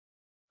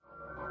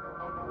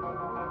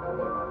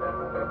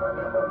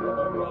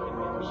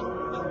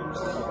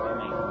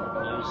transforming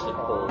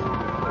musical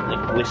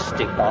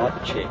linguistic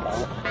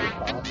objects.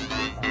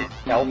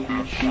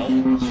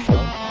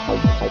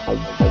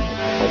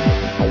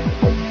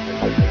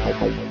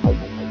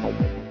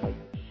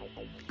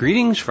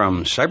 Greetings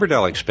from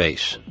Psychedelic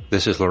Space.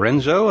 This is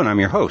Lorenzo, and I'm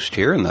your host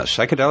here in the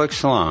Psychedelic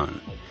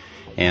Salon.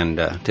 And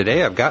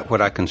today I've got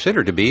what I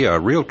consider to be a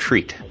real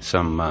treat,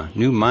 some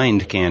new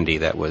mind candy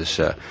that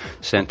was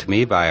sent to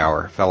me by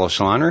our fellow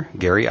saloner,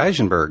 Gary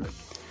Eisenberg.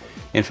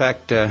 In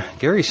fact,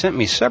 Gary sent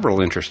me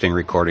several interesting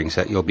recordings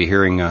that you'll be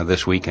hearing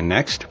this week and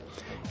next.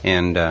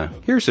 And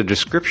here's a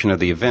description of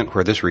the event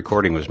where this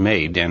recording was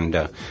made.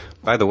 And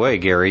by the way,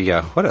 Gary,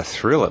 what a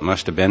thrill it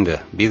must have been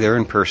to be there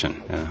in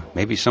person.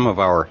 Maybe some of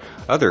our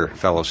other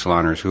fellow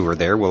saloners who were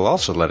there will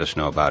also let us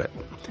know about it.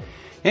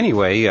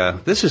 Anyway,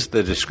 this is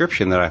the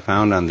description that I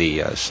found on the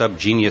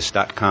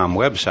subgenius.com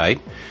website,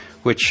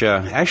 which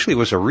actually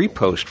was a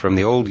repost from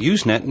the old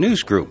Usenet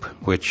news group,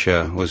 which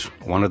was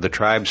one of the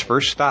tribe's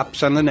first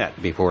stops on the net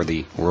before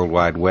the World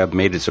Wide Web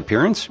made its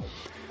appearance.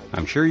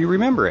 I'm sure you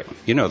remember it.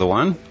 You know the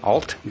one,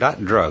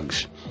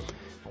 alt.drugs.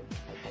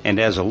 And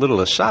as a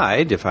little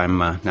aside, if I'm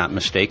not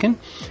mistaken,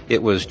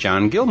 it was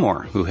John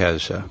Gilmore, who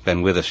has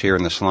been with us here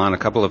in the salon a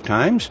couple of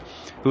times,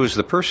 who is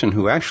the person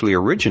who actually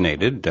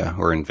originated,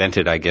 or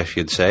invented, I guess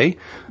you'd say,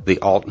 the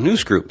alt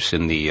news groups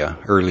in the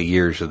early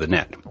years of the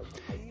net.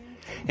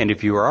 And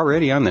if you were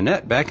already on the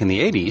net back in the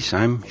 80s,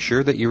 I'm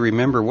sure that you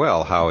remember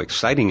well how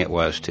exciting it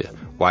was to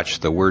watch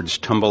the words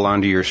tumble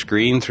onto your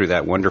screen through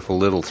that wonderful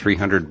little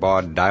 300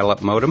 baud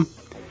dial-up modem.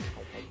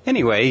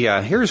 Anyway,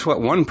 here's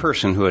what one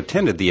person who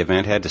attended the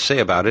event had to say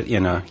about it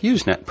in a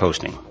Usenet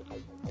posting.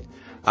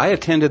 I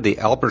attended the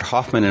Albert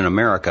Hofmann in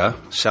America,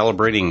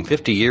 celebrating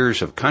 50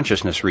 years of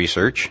consciousness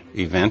research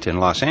event in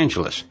Los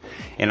Angeles,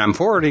 and I'm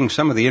forwarding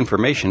some of the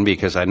information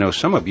because I know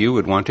some of you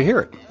would want to hear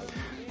it.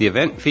 The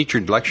event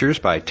featured lectures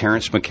by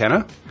Terence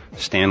McKenna,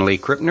 Stanley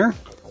Krippner,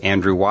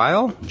 Andrew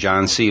Weil,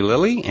 John C.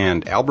 Lilly,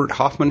 and Albert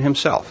Hofmann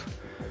himself.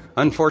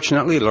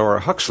 Unfortunately, Laura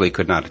Huxley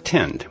could not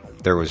attend.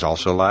 There was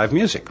also live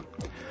music.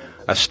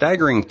 A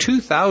staggering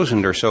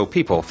 2,000 or so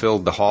people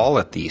filled the hall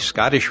at the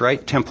Scottish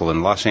Rite Temple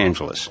in Los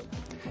Angeles.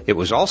 It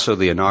was also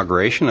the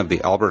inauguration of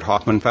the Albert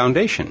Hofmann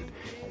Foundation,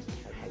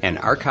 an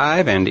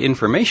archive and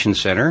information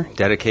center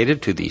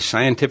dedicated to the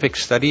scientific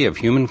study of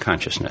human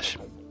consciousness.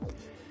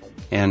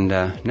 And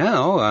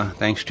now,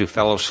 thanks to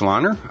fellow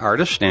saloner,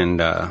 artist, and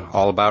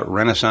all about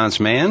Renaissance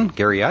man,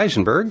 Gary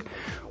Eisenberg,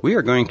 we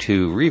are going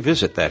to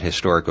revisit that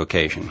historic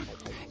occasion.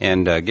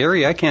 And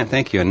Gary, I can't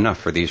thank you enough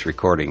for these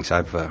recordings.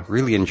 I've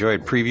really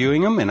enjoyed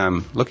previewing them, and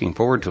I'm looking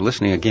forward to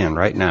listening again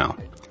right now.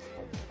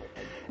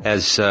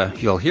 As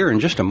you'll hear in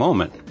just a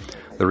moment,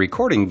 the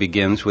recording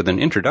begins with an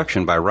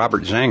introduction by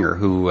Robert Zanger,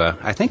 who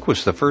I think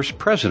was the first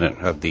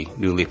president of the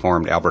newly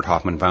formed Albert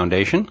Hofmann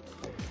Foundation.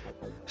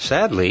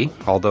 Sadly,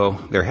 although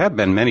there have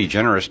been many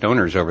generous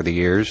donors over the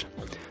years,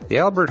 the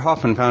Albert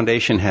Hofmann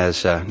Foundation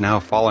has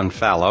now fallen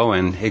fallow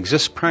and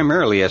exists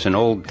primarily as an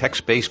old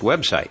text-based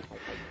website.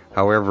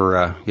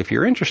 However, if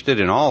you're interested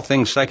in all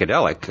things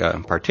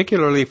psychedelic,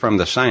 particularly from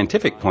the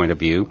scientific point of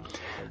view,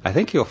 I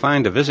think you'll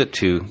find a visit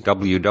to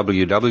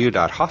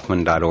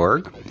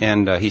www.hofmann.org,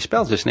 and he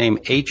spells his name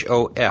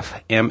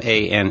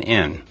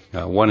Hofmann,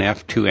 one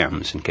F, two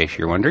M's, in case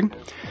you're wondering.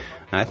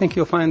 I think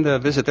you'll find the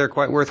visit there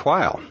quite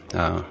worthwhile.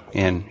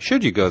 And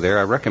should you go there,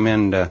 I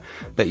recommend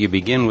that you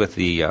begin with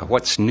the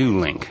What's New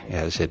link,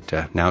 as it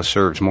now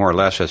serves more or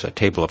less as a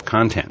table of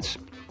contents.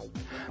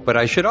 But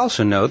I should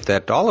also note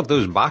that all of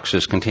those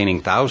boxes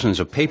containing thousands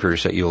of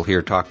papers that you'll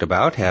hear talked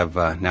about have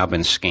now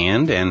been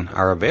scanned and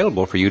are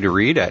available for you to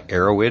read at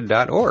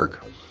erowid.org,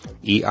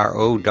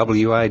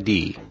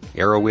 E-R-O-W-I-D,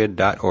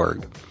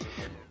 erowid.org.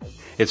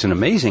 It's an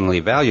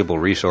amazingly valuable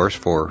resource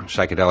for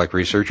psychedelic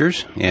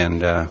researchers,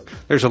 and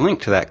there's a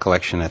link to that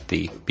collection at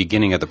the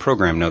beginning of the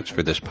program notes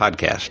for this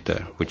podcast,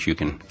 which you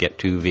can get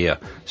to via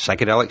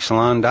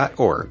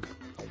psychedelicsalon.org.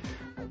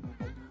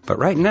 But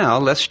right now,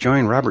 let's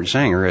join Robert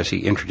Zanger as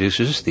he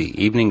introduces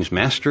the evening's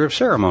Master of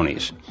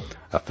Ceremonies,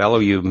 a fellow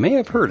you may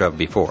have heard of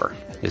before.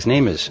 His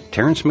name is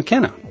Terence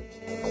McKenna.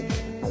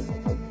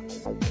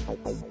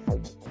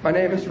 My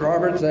name is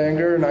Robert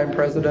Zanger, and I'm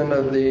president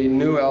of the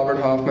new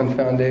Albert Hofmann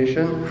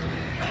Foundation.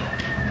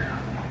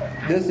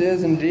 This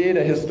is indeed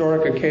a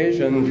historic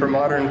occasion for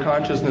modern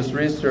consciousness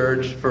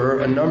research for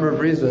a number of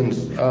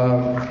reasons.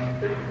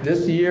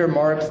 This year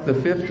marks the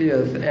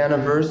 50th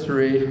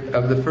anniversary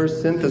of the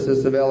first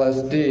synthesis of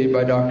LSD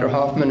by Dr.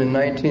 Hofmann in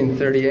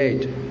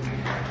 1938.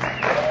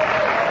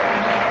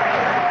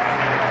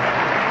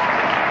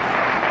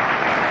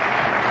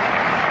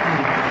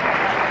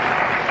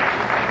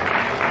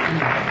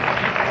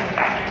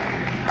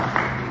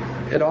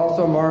 It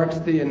also marks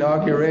the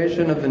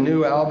inauguration of the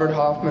new Albert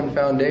Hofmann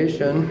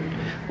Foundation,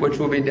 which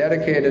will be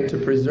dedicated to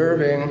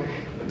preserving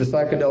the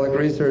psychedelic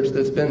research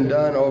that's been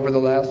done over the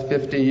last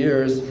 50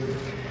 years.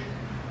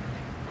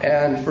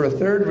 And for a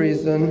third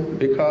reason,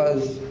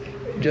 because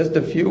just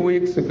a few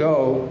weeks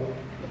ago,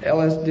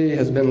 LSD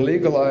has been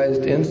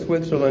legalized in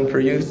Switzerland for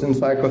use in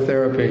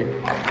psychotherapy.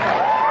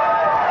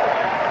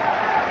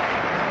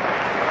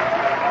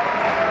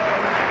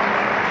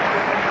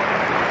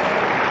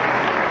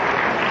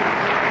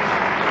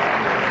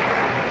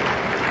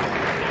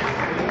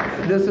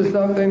 This is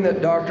something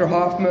that Dr.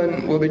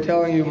 Hofmann will be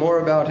telling you more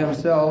about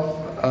himself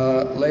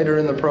later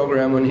in the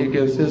program when he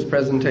gives his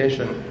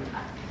presentation.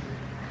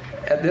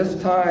 At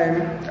this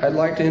time, I'd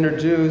like to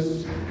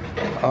introduce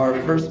our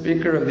first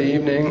speaker of the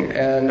evening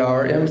and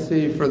our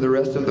MC for the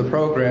rest of the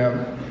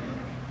program.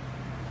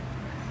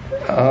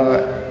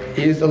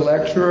 He's a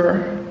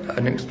lecturer,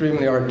 an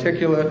extremely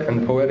articulate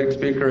and poetic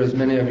speaker, as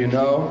many of you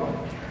know,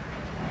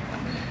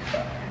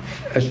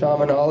 a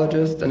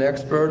shamanologist, an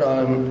expert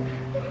on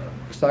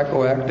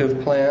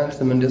psychoactive plants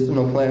and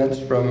medicinal plants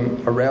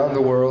from around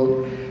the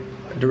world,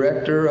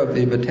 director of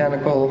the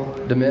Botanical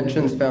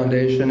Dimensions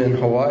Foundation in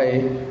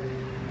Hawaii.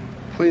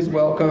 Please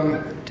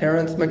welcome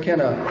Terence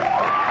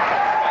McKenna.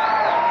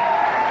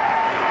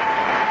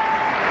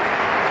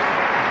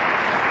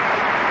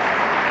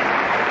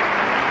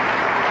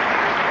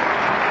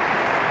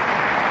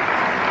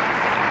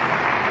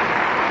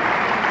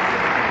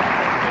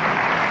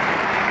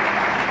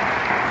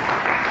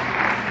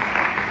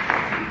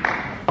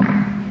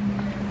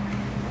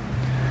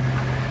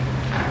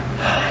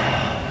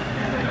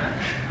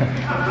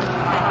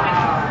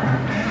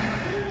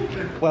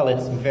 Well,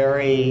 it's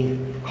very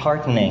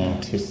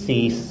heartening to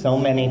see so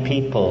many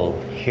people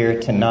here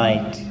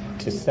tonight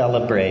to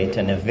celebrate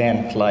an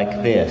event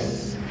like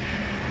this.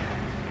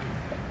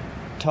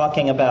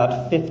 Talking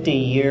about 50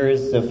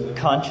 years of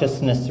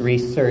consciousness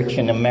research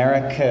in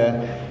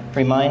America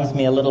reminds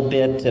me a little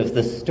bit of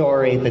the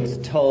story that's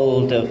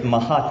told of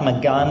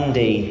Mahatma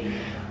Gandhi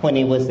when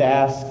he was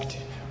asked,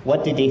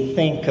 what did he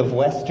think of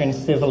Western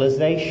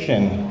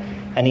civilization?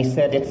 And he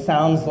said, it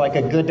sounds like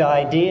a good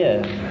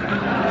idea.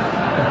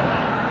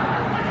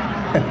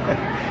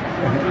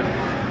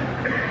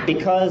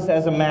 Because,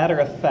 as a matter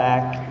of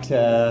fact,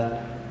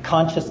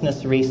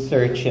 consciousness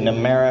research in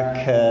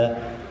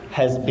America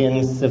has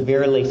been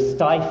severely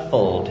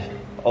stifled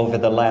over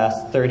the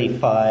last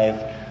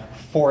 35,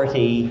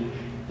 40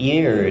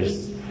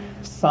 years.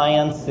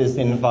 Science is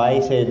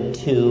invited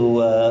to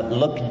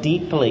look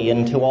deeply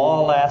into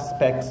all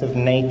aspects of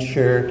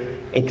nature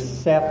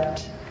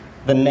except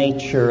the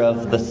nature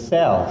of the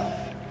self.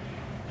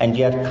 And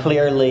yet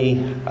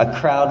clearly a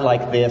crowd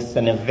like this,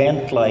 an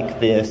event like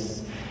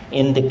this,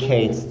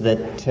 indicates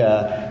that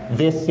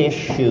this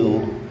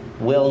issue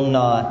will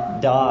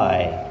not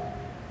die.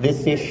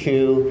 This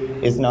issue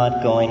is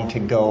not going to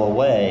go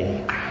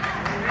away.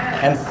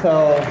 And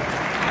so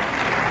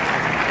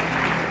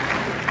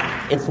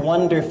it's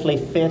wonderfully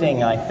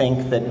fitting, I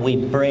think, that we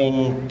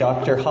bring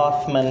Dr.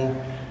 Hofmann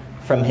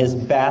from his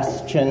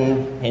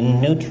bastion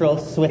in neutral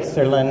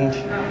Switzerland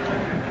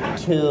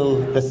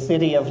to the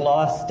city of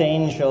Los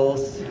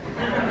Angeles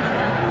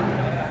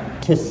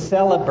to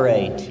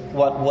celebrate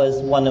what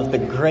was one of the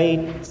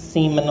great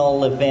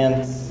seminal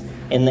events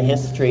in the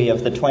history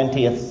of the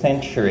 20th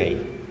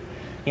century.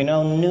 You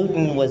know,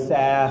 Newton was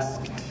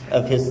asked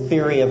of his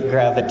theory of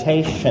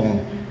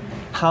gravitation,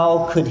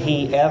 how could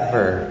he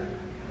ever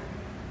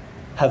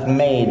have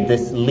made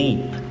this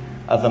leap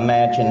of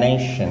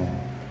imagination?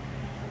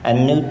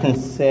 And Newton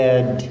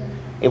said,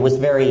 it was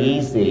very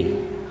easy.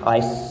 I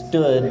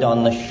stood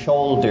on the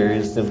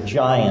shoulders of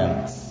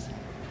giants.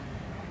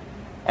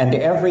 And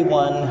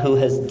everyone who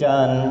has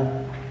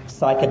done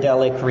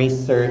psychedelic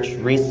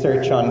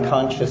research on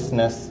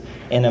consciousness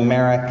in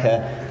America,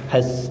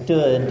 has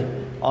stood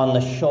on the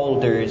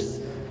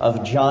shoulders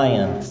of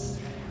giants.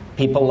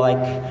 People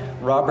like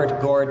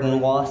Robert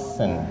Gordon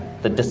Wasson,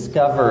 the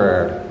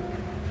discoverer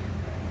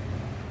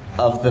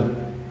of the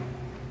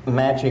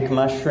magic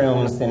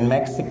mushrooms in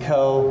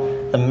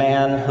Mexico, the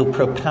man who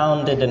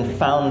propounded and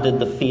founded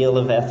the field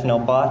of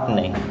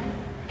ethnobotany.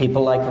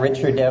 People like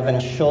Richard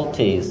Evans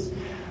Schultes,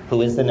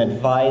 who is an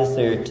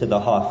advisor to the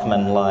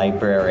Hofmann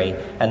Library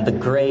and the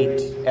great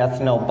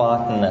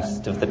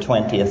ethnobotanist of the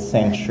 20th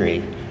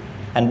century.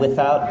 And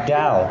without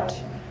doubt,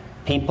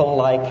 people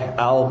like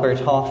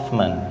Albert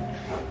Hofmann,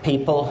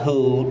 people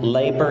who,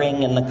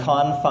 laboring in the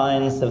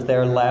confines of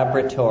their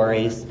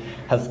laboratories,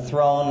 have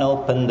thrown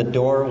open the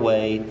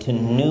doorway to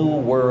new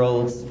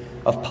worlds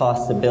of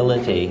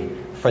possibility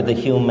for the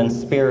human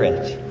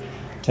spirit.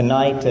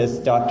 Tonight, as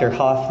Dr.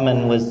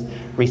 Hofmann was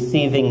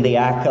receiving the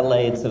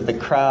accolades of the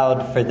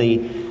crowd for the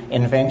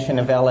invention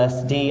of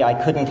LSD, I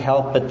couldn't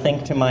help but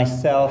think to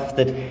myself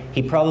that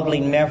he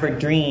probably never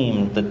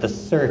dreamed that the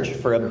search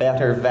for a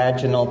better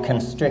vaginal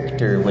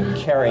constrictor would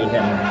carry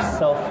him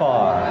so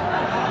far.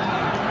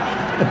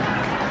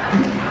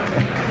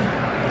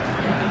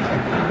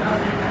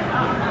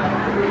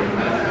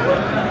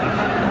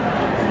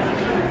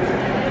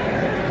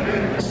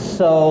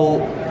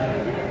 So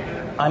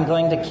I'm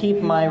going to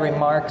keep my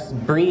remarks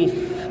brief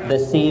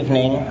this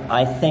evening.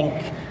 I think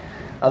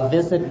a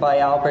visit by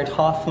Albert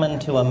Hofmann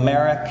to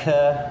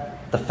America,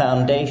 the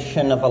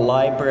foundation of a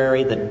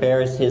library that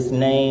bears his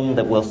name,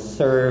 that will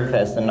serve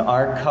as an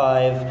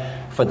archive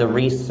for the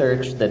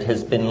research that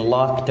has been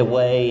locked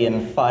away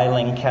in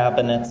filing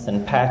cabinets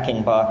and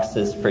packing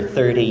boxes for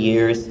 30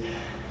 years,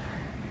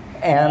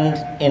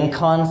 and in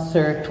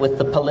concert with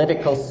the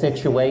political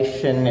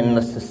situation in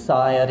the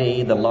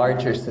society, the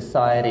larger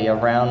society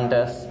around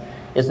us,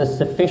 is a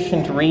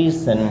sufficient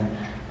reason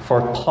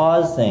for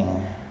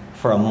pausing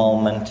for a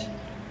moment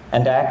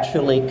and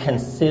actually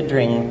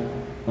considering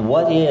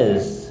what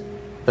is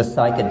the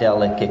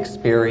psychedelic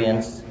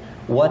experience,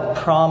 what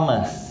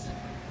promise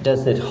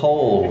does it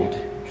hold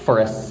for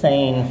a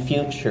sane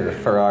future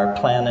for our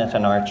planet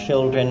and our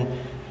children,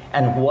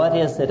 and what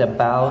is it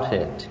about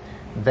it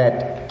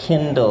that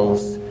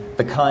kindles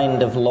the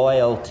kind of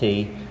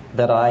loyalty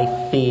that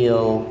I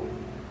feel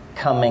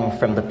coming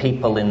from the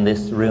people in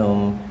this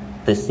room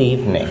this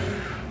evening.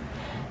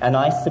 And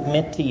I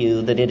submit to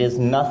you that it is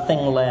nothing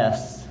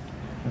less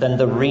than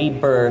the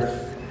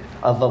rebirth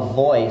of a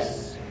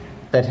voice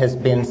that has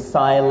been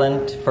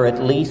silent for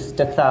at least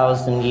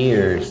 1,000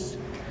 years.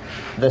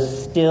 The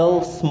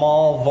still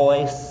small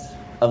voice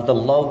of the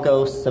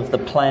logos of the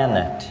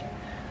planet.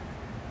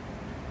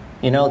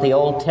 You know, the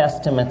Old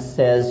Testament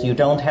says you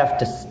don't have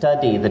to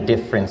study the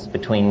difference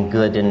between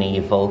good and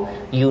evil.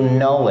 You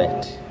know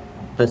it.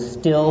 The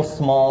still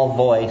small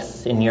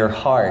voice in your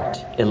heart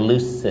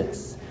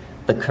elucidates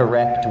the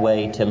correct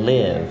way to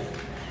live.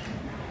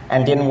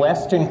 And in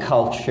Western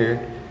culture,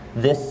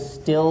 this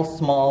still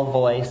small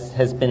voice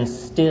has been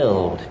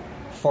stilled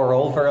for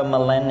over a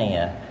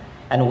millennia,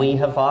 and we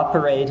have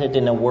operated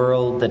in a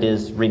world that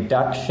is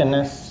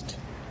reductionist,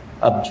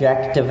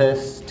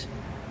 objectivist,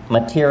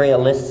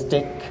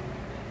 materialistic,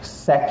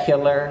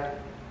 secular,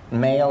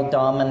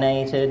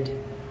 male-dominated,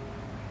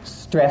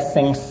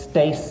 stressing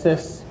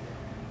stasis,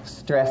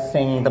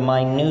 stressing the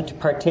minute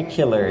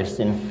particulars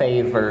in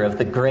favor of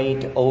the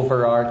great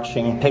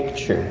overarching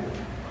picture.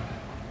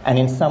 And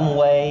in some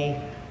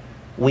way,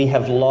 we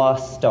have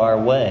lost our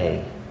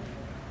way.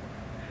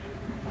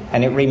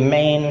 And it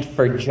remained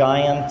for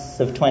giants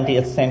of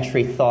 20th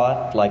century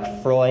thought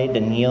like Freud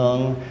and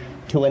Jung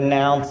to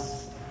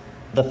announce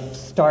the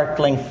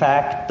startling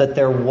fact that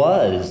there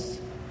was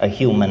a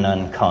human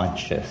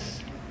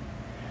unconscious.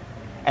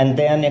 And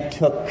then it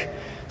took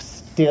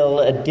still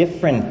a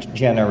different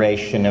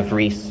generation of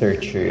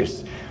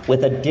researchers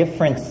with a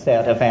different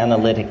set of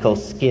analytical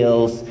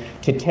skills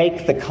to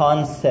take the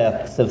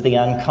concepts of the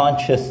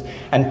unconscious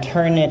and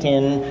turn it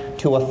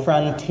into a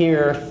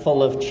frontier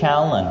full of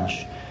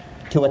challenge,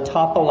 to a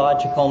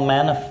topological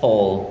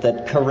manifold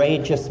that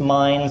courageous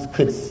minds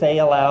could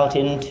sail out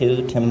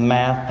into to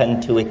map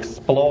and to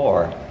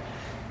explore.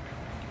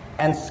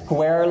 And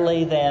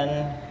squarely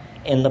then,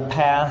 in the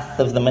path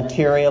of the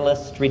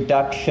materialist,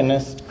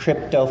 reductionist,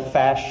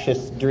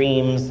 crypto-fascist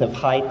dreams of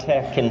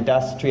high-tech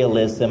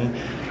industrialism,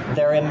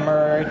 there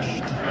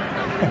emerged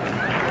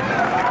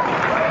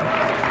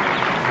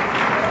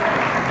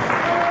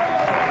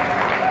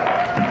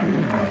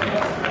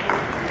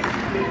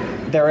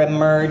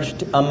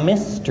a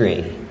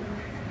mystery,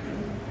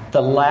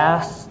 the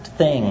last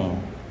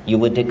thing you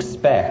would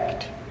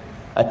expect,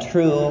 a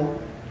true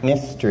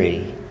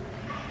mystery.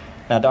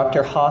 Now,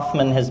 Dr.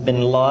 Hofmann has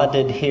been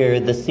lauded here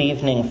this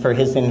evening for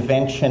his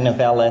invention of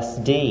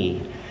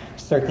LSD.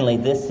 Certainly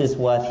this is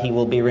what he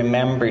will be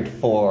remembered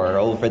for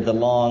over the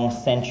long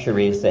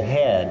centuries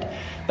ahead.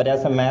 But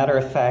as a matter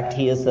of fact,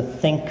 he is a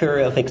thinker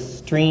of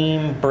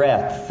extreme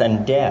breadth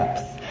and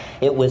depth.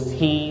 It was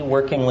he,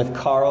 working with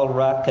Carl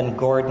Ruck and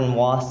Gordon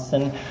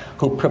Wasson,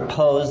 who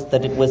proposed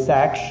that it was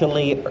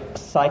actually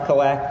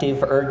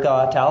psychoactive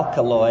ergot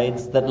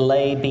alkaloids that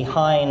lay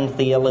behind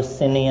the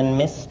Eleusinian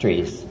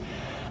mysteries,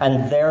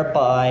 and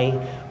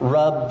thereby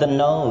rubbed the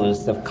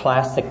nose of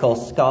classical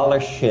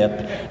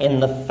scholarship in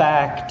the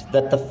fact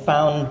that the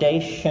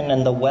foundation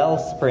and the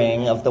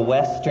wellspring of the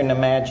Western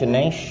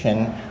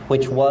imagination,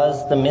 which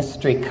was the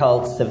mystery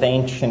cults of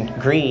ancient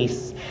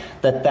Greece,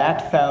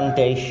 that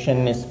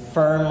foundation is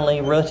firmly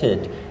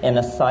rooted in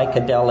a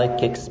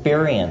psychedelic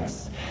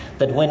experience.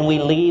 That when we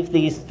leave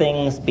these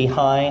things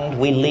behind,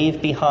 we leave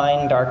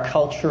behind our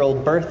cultural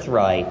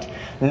birthright,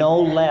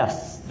 no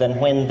less than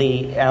when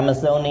the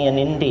Amazonian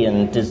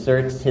Indian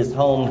deserts his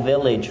home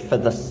village for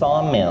the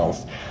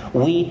sawmills.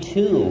 We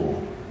too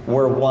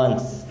were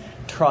once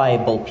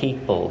tribal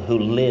people who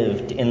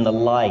lived in the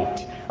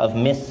light of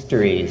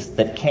mysteries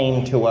that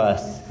came to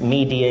us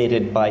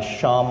mediated by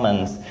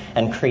shamans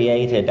and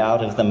created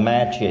out of the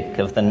magic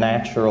of the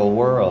natural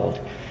world.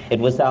 It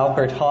was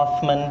Albert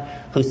Hofmann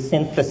who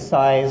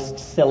synthesized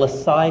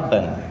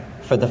psilocybin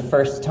for the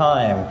first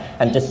time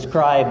and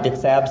described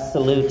its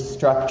absolute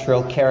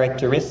structural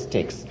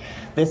characteristics.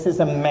 This is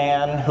a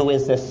man who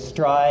is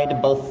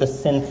astride both the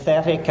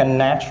synthetic and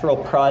natural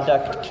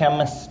product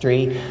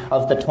chemistry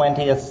of the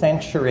 20th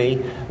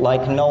century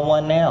like no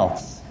one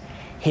else.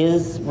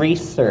 His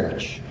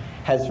research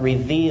has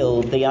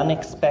revealed the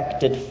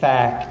unexpected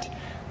fact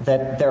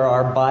that there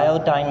are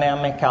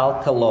biodynamic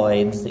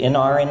alkaloids in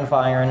our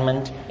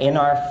environment, in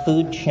our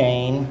food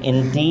chain,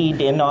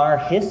 indeed in our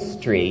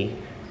history,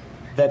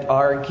 that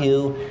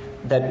argue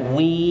that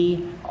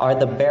we are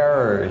the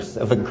bearers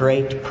of a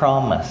great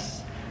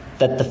promise,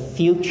 that the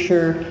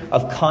future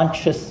of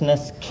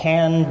consciousness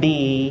can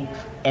be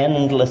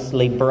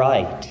endlessly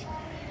bright.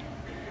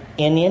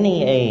 In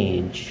any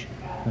age,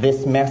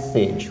 this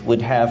message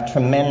would have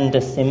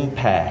tremendous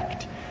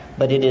impact,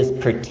 but it is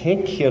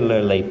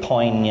particularly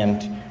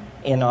poignant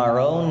in our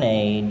own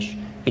age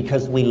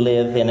because we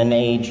live in an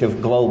age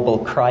of global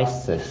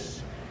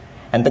crisis.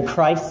 And the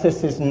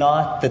crisis is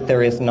not that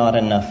there is not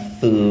enough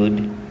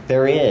food.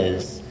 There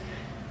is.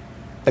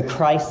 The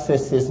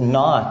crisis is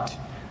not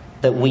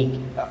that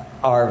we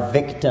are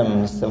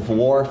victims of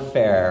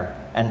warfare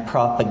and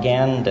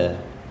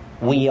propaganda.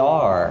 We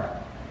are.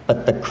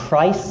 But the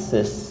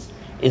crisis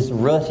is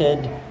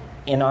rooted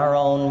in our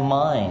own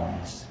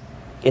minds.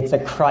 It's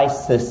a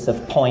crisis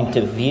of point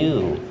of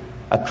view,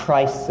 a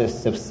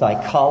crisis of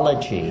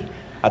psychology,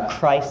 a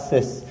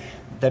crisis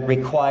that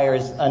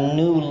requires a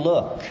new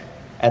look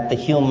at the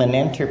human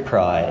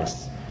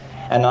enterprise.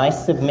 And I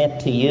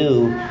submit to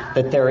you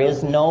that there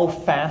is no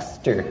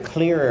faster,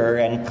 clearer,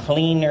 and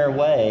cleaner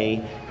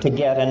way to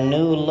get a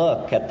new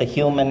look at the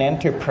human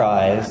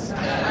enterprise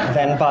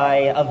than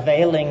by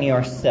availing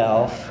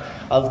yourself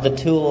of the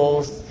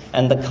tools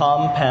and the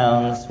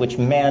compounds which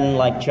men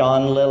like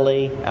John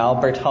Lilly,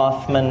 Albert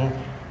Hofmann,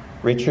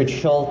 Richard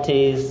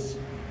Schultes,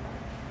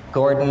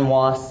 Gordon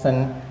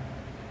Wasson,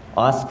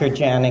 Oscar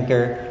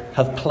Janiger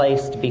have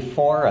placed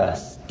before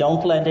us.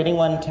 Don't let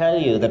anyone tell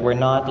you that we're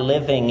not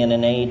living in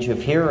an age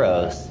of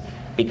heroes,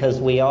 because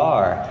we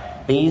are.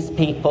 These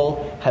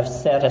people have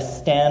set a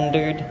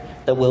standard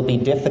that will be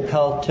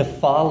difficult to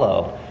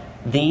follow.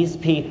 These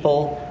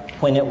people,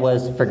 when it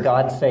was, for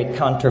God's sake,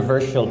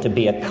 controversial to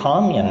be a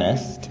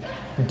communist,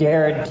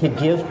 dared to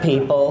give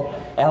people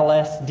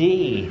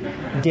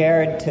LSD,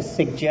 dared to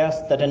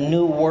suggest that a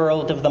new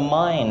world of the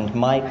mind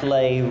might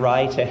lay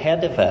right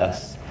ahead of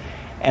us.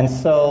 And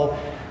so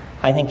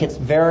I think it's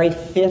very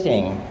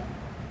fitting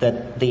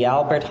that the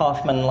Albert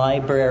Hofmann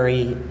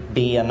Library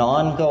be an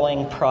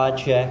ongoing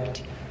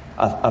project,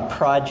 a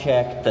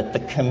project that the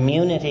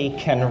community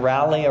can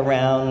rally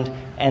around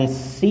and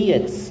see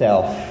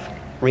itself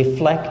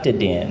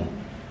reflected in.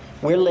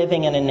 We're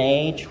living in an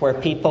age where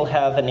people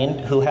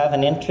who have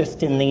an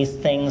interest in these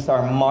things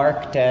are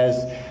marked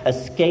as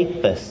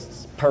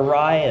escapists,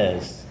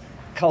 pariahs,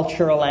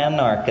 cultural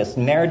anarchists,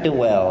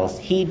 ne'er-do-wells,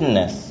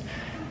 hedonists.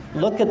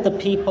 Look at the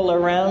people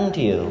around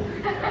you.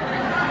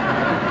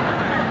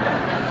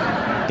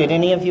 Did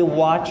any of you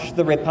watch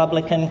the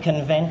Republican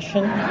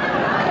convention?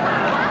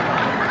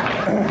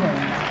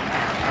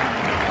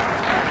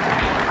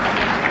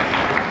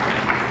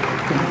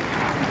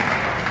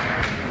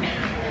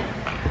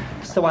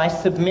 So I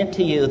submit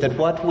to you that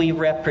what we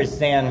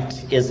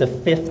represent is a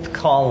fifth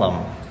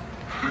column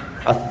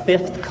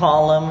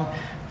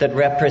that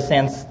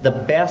represents the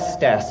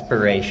best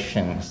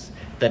aspirations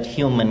that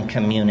human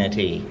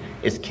community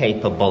is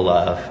capable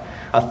of.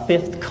 A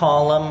fifth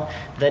column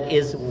that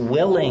is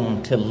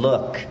willing to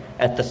look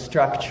at the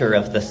structure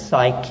of the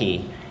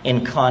psyche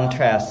in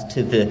contrast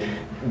to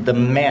the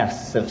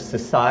mess of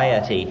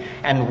society,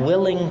 and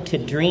willing to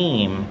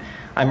dream.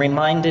 I'm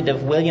reminded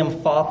of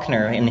William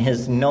Faulkner in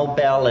his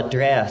Nobel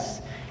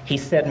address. He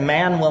said,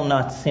 "Man will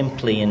not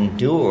simply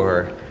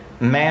endure,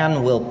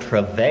 man will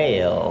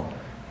prevail."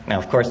 Now,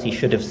 of course, he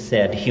should have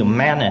said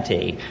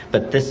humanity,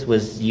 but this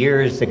was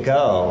years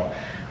ago.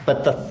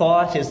 But the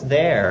thought is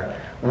there.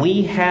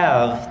 We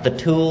have the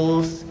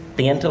tools,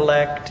 the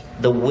intellect,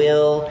 the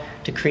will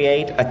to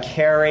create a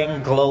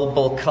caring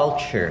global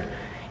culture.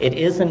 It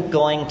isn't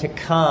going to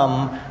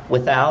come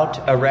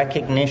without a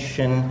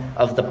recognition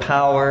of the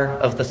power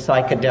of the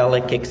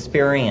psychedelic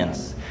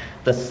experience.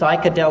 The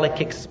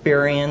psychedelic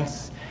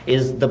experience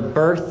is the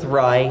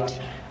birthright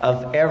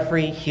of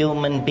every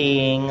human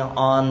being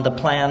on the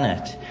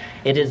planet.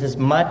 It is as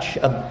much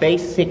a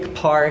basic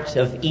part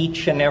of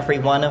each and every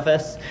one of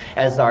us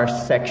as our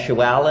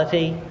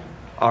sexuality,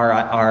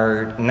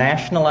 our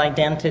national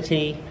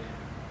identity,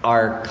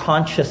 our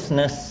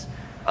consciousness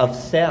of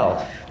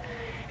self.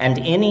 And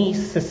any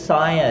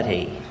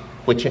society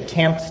which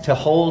attempts to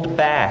hold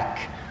back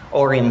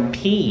or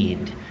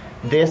impede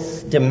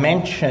this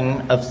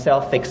dimension of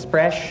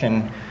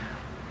self-expression,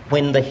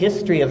 when the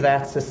history of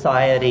that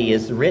society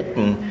is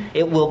written,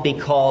 it will be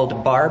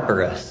called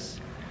barbarous.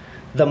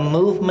 The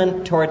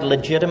movement toward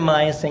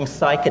legitimizing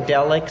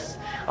psychedelics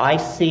I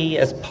see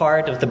as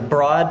part of the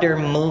broader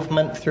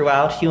movement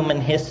throughout human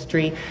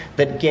history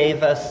that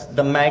gave us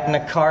the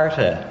Magna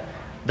Carta,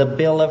 the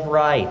Bill of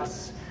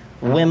Rights,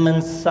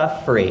 women's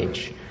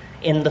suffrage.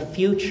 In the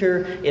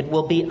future, it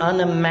will be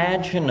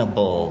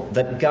unimaginable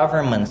that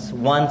governments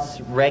once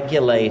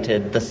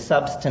regulated the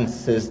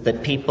substances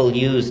that people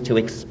use to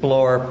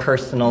explore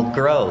personal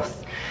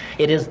growth.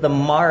 It is the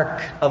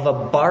mark of a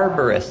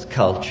barbarous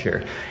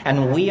culture,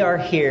 and we are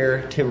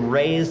here to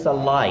raise a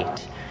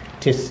light,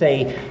 to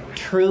say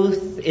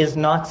truth is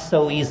not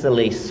so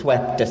easily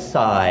swept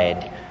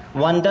aside.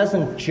 One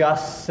doesn't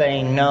just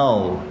say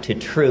no to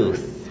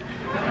truth.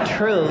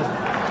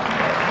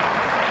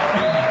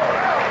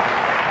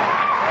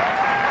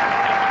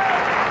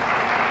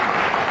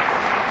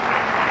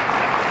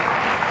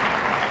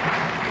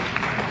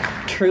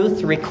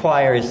 Truth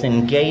requires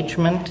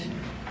engagement.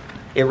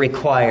 It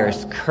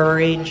requires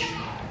courage.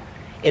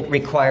 It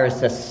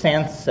requires a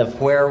sense of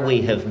where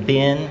we have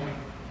been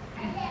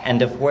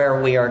and of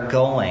where we are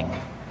going.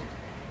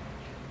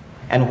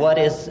 And what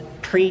is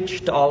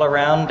preached all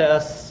around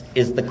us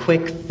is the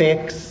quick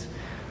fix,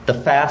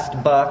 the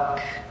fast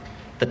buck,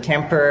 the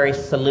temporary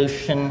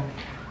solution,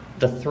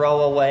 the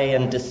throwaway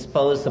and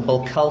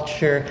disposable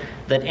culture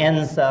that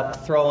ends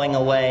up throwing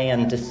away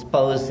and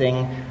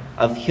disposing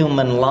of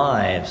human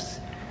lives.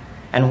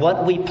 And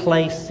what we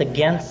place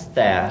against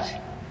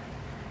that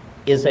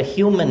is a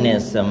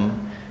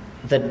humanism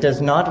that does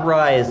not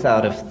rise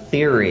out of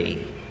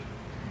theory.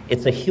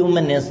 It's a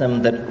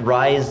humanism that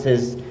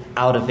rises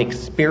out of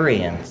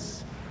experience.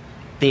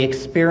 The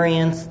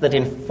experience that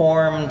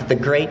informed the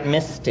great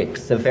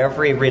mystics of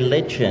every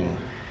religion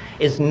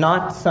is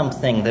not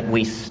something that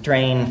we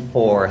strain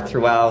for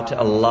throughout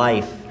a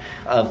life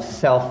of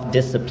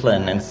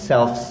self-discipline and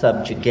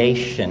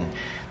self-subjugation.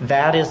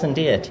 That isn't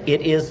it.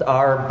 It is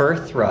our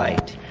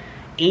birthright.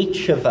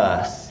 Each of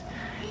us.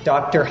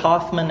 Dr.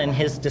 Hofmann and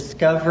his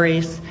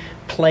discoveries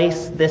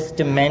place this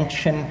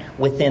dimension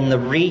within the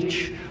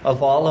reach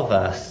of all of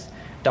us.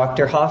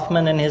 Dr.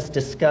 Hofmann and his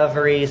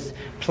discoveries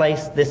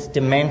place this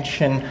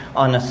dimension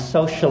on a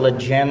social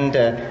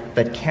agenda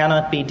that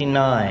cannot be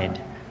denied,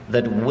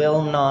 that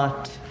will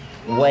not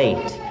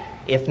wait.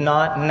 If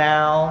not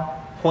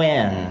now,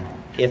 when?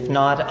 If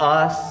not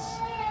us,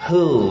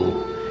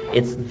 who?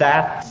 It's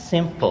that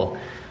simple.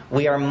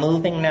 We are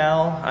moving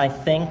now, I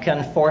think,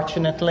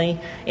 unfortunately,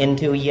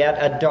 into yet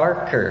a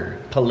darker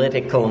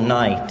political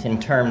night in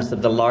terms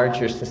of the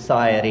larger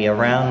society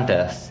around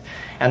us.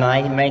 And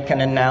I make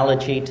an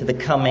analogy to the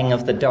coming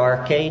of the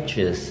Dark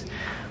Ages.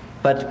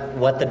 But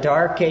what the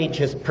Dark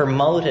Ages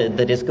promoted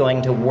that is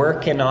going to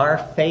work in our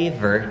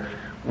favor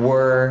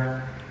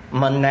were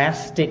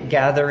monastic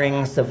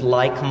gatherings of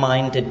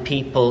like-minded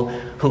people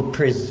who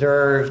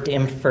preserved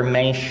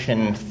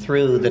information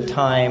through the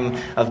time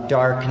of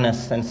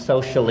darkness and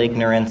social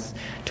ignorance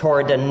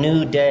toward a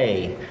new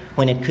day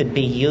when it could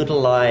be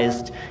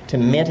utilized to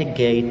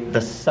mitigate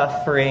the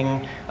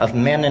suffering of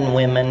men and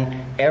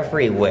women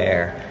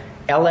everywhere.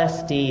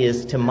 LSD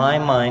is, to my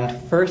mind,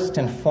 first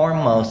and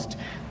foremost,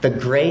 the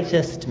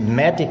greatest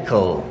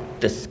medical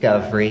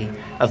discovery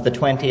of the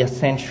 20th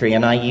century,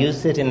 and I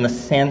use it in the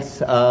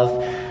sense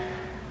of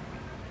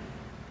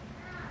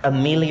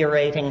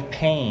ameliorating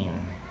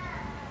pain,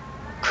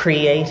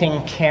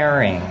 creating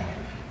caring,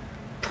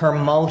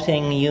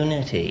 promoting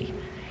unity,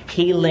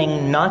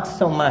 healing not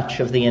so much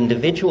of the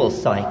individual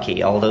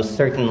psyche, although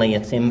certainly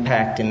its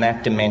impact in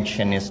that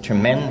dimension is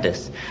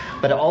tremendous,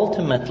 but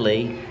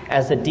ultimately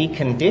as a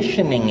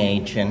deconditioning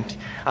agent,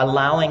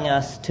 allowing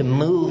us to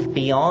move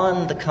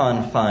beyond the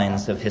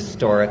confines of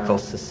historical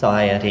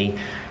society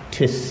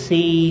to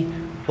see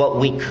what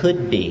we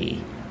could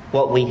be,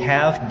 what we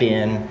have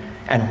been,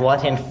 and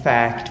what in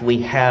fact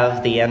we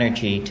have the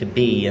energy to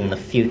be in the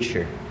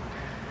future.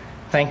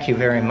 Thank you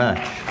very much.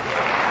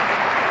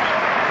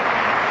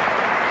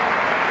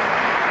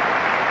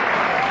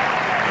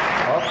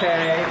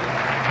 Okay.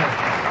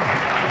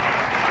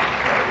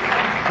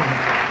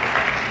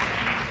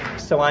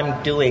 So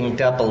I'm doing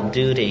double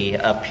duty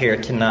up here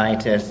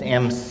tonight as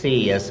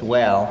MC as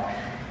well,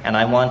 and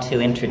I want to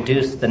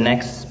introduce the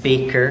next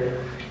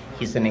speaker.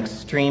 He's an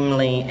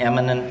extremely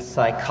eminent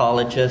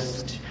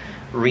psychologist,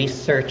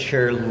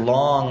 researcher,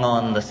 long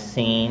on the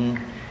scene,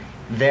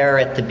 there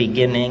at the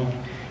beginning.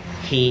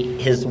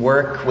 His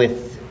work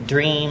with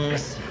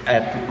dreams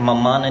at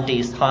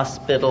Maimonides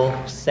Hospital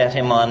set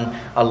him on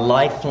a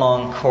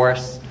lifelong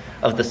course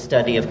of the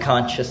study of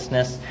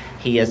consciousness.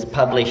 He has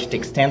published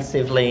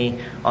extensively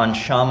on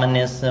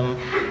shamanism.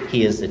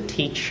 He is a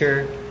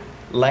teacher,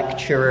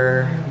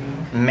 lecturer,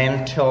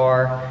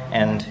 mentor,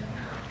 and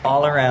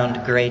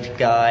all-around great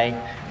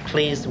guy.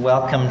 Please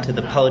welcome to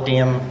the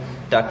podium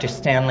Dr.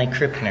 Stanley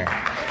Krippner.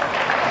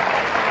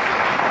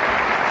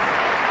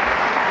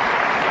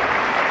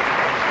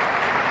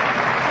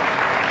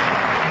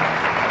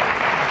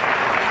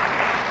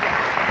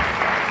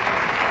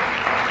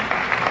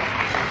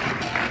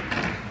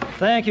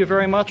 Thank you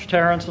very much,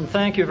 Terence, and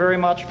thank you very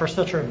much for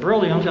such a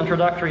brilliant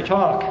introductory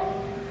talk.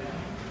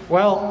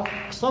 Well,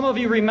 some of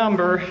you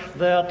remember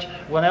that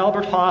when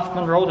Albert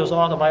Hofmann wrote his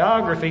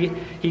autobiography,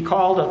 he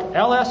called it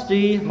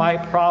LSD, My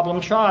Problem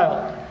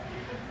Child.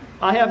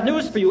 I have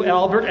news for you,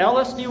 Albert.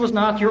 LSD was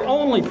not your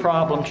only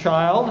problem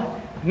child.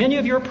 Many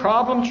of your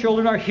problem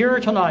children are here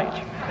tonight.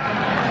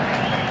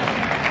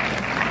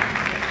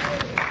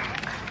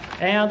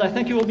 And I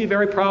think you will be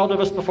very proud of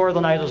us before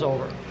the night is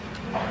over.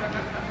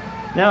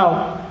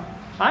 Now,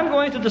 I'm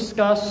going to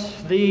discuss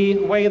the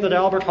way that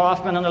Albert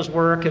Hofmann and his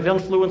work have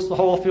influenced the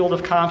whole field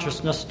of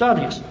consciousness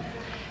studies.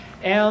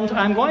 And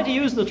I'm going to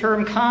use the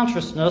term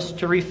consciousness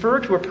to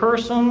refer to a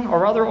person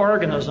or other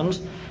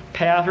organism's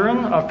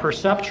pattern of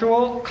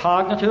perceptual,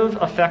 cognitive,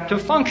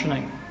 affective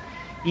functioning,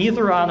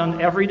 either on an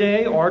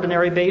everyday,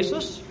 ordinary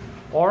basis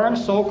or in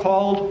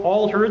so-called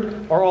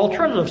altered or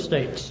alternative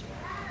states.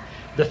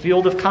 The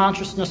field of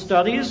consciousness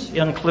studies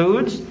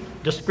includes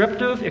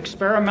descriptive,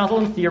 experimental,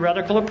 and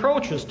theoretical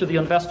approaches to the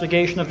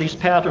investigation of these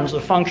patterns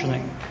of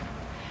functioning.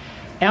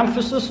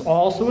 Emphasis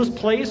also is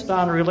placed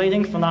on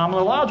relating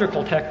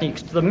phenomenological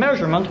techniques to the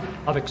measurement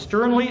of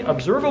externally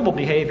observable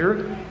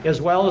behavior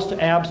as well as to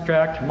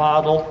abstract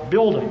model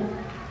building.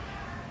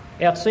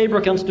 At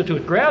Saybrook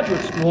Institute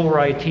Graduate School, where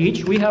I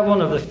teach, we have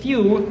one of the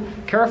few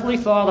carefully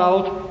thought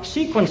out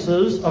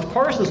sequences of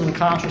courses in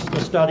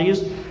consciousness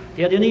studies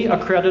at any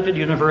accredited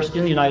university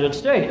in the United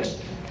States.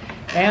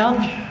 And,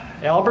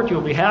 Albert,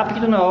 you'll be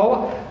happy to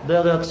know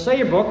that at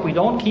Saybrook we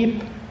don't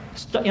keep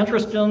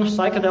interest in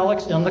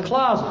psychedelics in the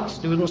closet.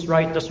 Students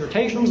write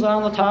dissertations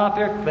on the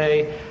topic,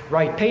 they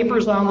write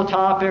papers on the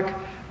topic,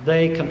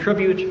 they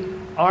contribute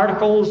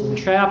articles and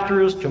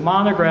chapters to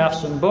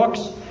monographs and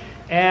books,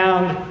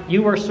 and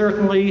you are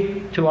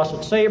certainly, to us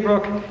at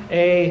Saybrook,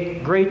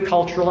 a great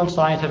cultural and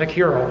scientific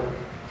hero.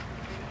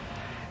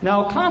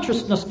 Now,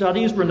 consciousness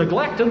studies were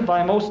neglected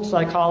by most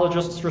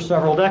psychologists for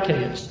several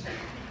decades,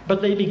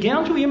 but they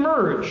began to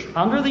emerge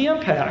under the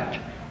impact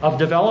of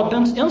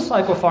developments in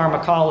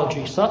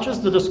psychopharmacology, such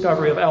as the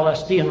discovery of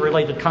LSD and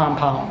related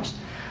compounds,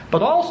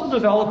 but also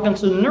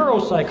developments in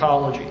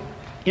neuropsychology,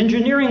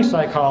 engineering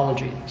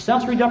psychology,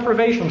 sensory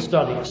deprivation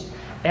studies,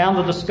 and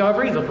the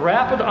discovery that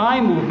rapid eye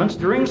movements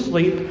during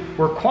sleep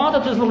were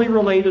quantitatively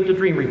related to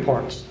dream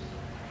reports.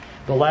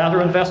 The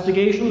latter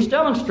investigations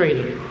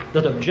demonstrated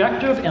that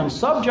objective and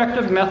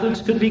subjective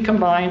methods could be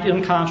combined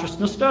in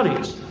consciousness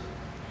studies.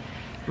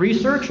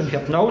 Research in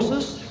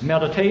hypnosis,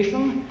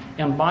 meditation,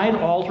 and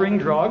mind-altering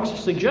drugs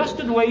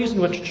suggested ways in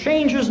which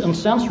changes in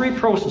sensory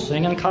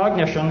processing and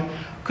cognition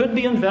could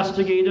be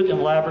investigated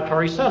in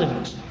laboratory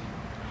settings.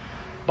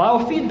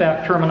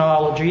 Biofeedback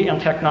terminology and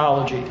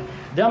technology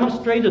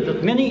demonstrated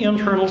that many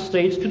internal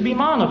states could be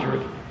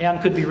monitored and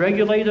could be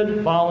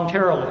regulated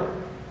voluntarily.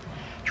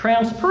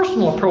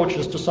 Transpersonal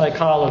approaches to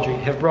psychology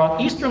have brought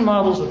Eastern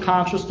models of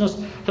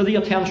consciousness to the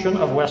attention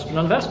of Western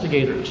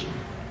investigators.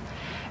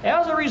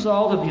 As a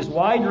result of these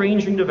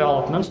wide-ranging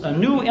developments, a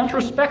new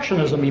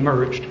introspectionism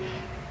emerged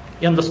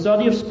in the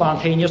study of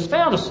spontaneous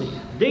fantasy,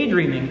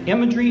 daydreaming,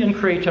 imagery, and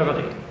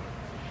creativity.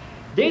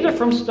 Data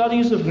from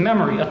studies of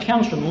memory,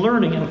 attention,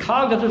 learning, and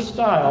cognitive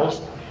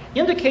styles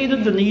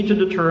indicated the need to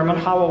determine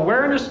how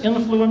awareness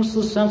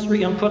influences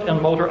sensory input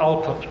and motor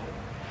output.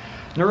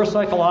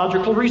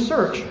 Neuropsychological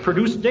research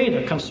produced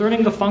data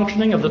concerning the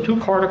functioning of the two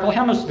cortical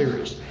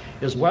hemispheres,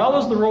 as well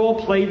as the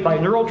role played by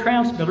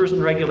neurotransmitters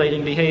in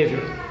regulating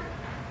behavior.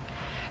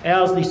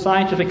 As the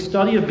scientific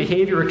study of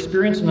behavior,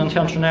 experience, and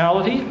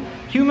intentionality,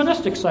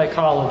 humanistic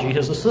psychology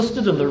has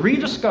assisted in the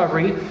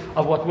rediscovery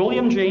of what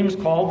William James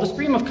called the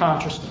stream of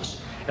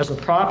consciousness as a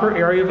proper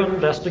area of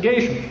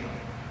investigation.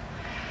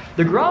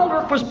 The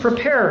groundwork was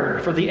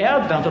prepared for the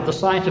advent of the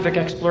scientific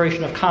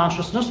exploration of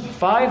consciousness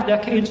 5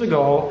 decades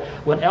ago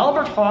when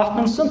Albert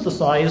Hofmann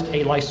synthesized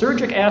a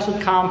lysergic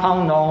acid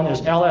compound known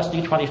as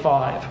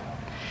LSD-25.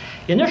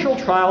 Initial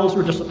trials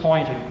were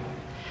disappointing.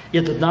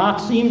 It did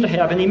not seem to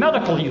have any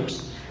medical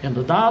use and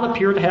did not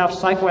appear to have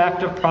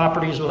psychoactive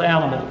properties with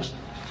animals.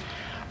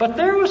 But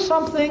there was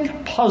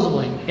something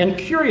puzzling and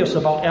curious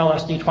about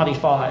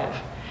LSD-25,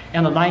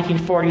 and in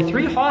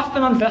 1943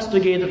 Hofmann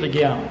investigated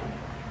again.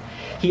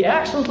 He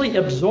accidentally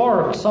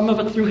absorbed some of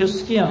it through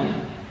his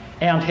skin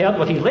and had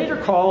what he later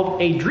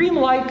called a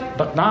dreamlike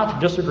but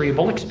not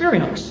disagreeable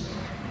experience.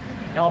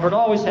 Albert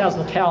always has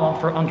the talent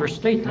for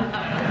understatement.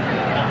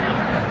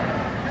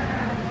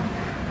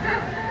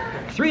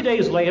 3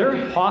 days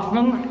later,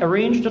 Hofmann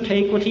arranged to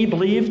take what he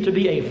believed to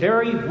be a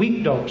very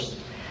weak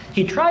dose.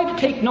 He tried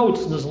to take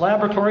notes in his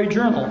laboratory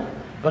journal,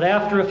 but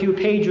after a few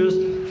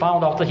pages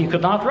found out that he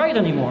could not write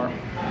anymore.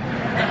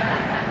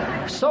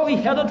 So he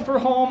headed for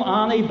home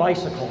on a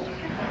bicycle.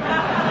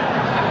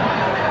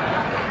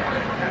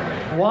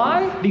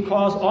 Why?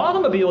 Because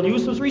automobile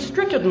use was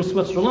restricted in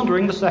Switzerland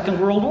during the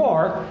Second World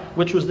War,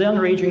 which was then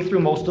raging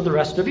through most of the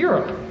rest of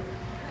Europe.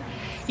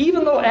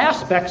 Even though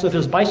aspects of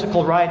his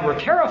bicycle ride were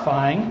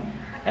terrifying,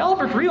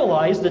 Albert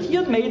realized that he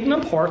had made an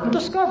important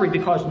discovery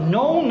because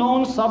no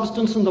known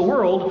substance in the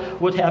world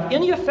would have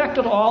any effect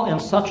at all in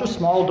such a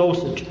small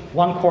dosage,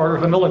 1/4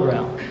 of a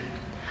milligram.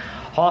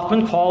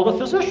 Hofmann called a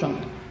physician,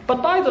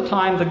 but by the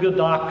time the good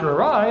doctor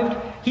arrived,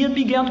 he had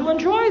begun to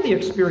enjoy the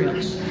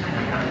experience.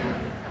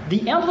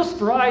 The endless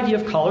variety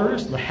of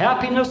colors, the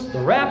happiness, the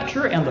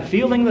rapture, and the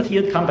feeling that he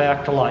had come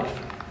back to life.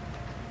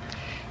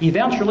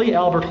 Eventually,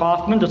 Albert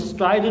Hofmann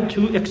decided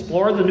to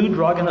explore the new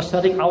drug in a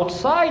setting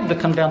outside the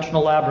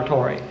conventional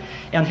laboratory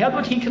and had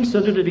what he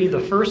considered to be the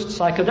first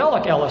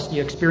psychedelic LSD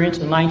experience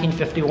in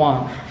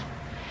 1951.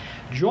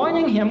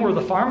 Joining him were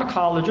the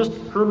pharmacologist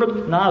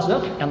Herbert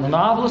Nazet and the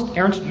novelist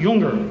Ernst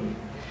Junger.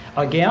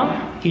 Again,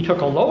 he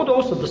took a low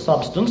dose of the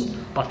substance,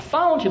 but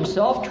found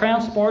himself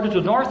transported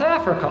to North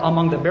Africa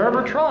among the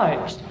Berber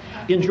tribes,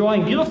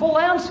 enjoying beautiful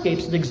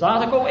landscapes and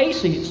exotic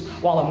oases,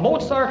 while a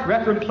Mozart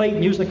record played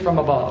music from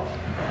above.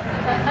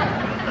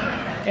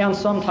 And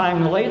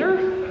sometime later,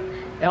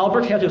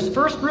 Albert had his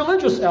first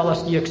religious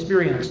LSD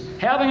experience,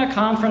 having a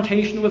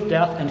confrontation with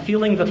death and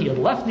feeling that he had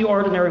left the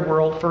ordinary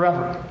world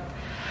forever.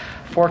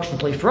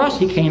 Fortunately for us,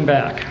 he came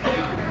back.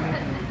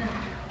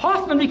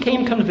 Hofmann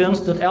became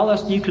convinced that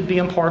LSD could be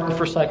important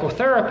for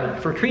psychotherapy,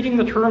 for treating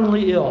the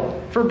terminally ill,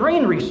 for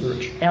brain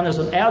research, and as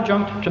an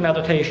adjunct to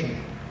meditation.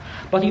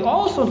 But he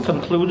also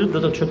concluded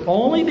that it should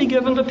only be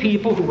given to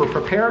people who were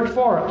prepared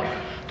for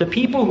it, to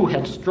people who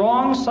had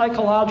strong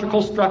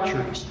psychological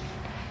structures.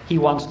 He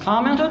once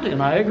commented,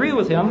 and I agree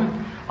with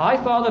him, I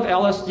thought of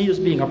LSD as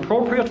being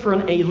appropriate for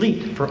an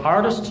elite, for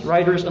artists,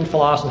 writers, and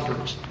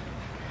philosophers.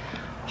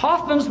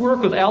 Hofmann's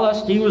work with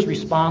LSD was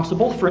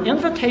responsible for an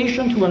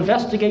invitation to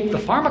investigate the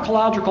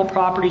pharmacological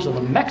properties of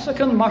the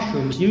Mexican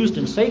mushrooms used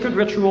in sacred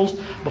rituals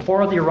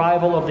before the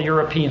arrival of the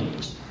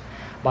Europeans.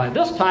 By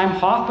this time,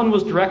 Hofmann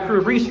was director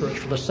of research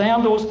for the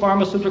Sandoz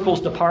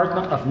Pharmaceuticals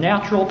Department of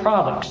Natural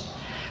Products.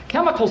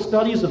 Chemical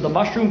studies of the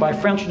mushroom by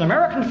French and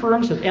American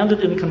firms had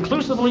ended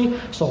inconclusively,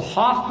 so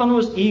Hofmann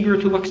was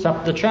eager to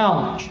accept the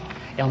challenge.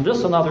 And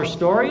this and other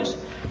stories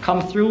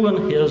come through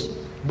in his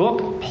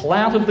book,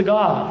 Plant of the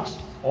Gods,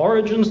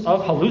 Origins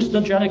of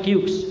Hallucinogenic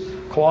Use,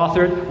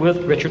 co-authored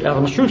with Richard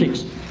Evans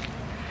Schutties.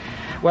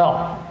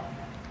 Well,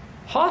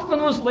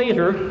 Hofmann was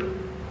later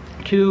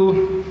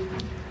to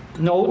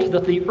note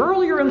that the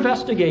earlier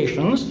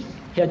investigations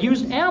had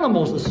used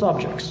animals as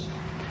subjects.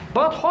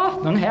 But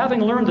Hofmann,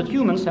 having learned that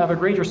humans have a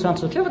greater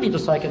sensitivity to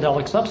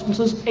psychedelic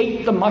substances,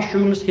 ate the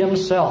mushrooms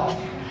himself.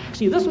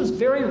 See, this was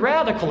very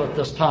radical at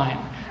this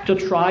time, to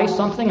try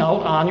something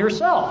out on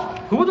yourself.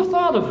 Who would have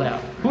thought of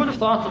that? Who would have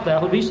thought that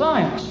that would be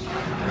science?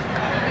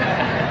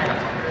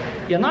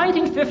 In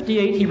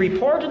 1958, he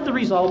reported the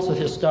results of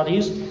his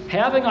studies,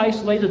 having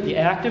isolated the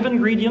active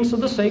ingredients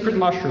of the sacred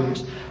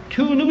mushrooms,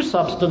 two new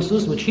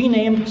substances which he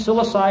named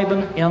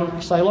psilocybin and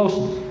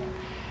psilocin.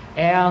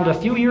 And a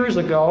few years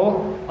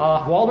ago,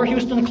 Walter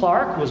Houston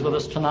Clark was with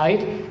us tonight,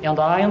 and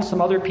I and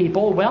some other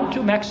people went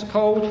to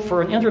Mexico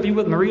for an interview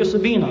with Maria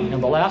Sabina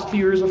in the last few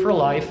years of her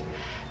life,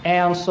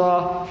 and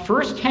saw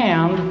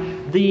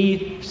firsthand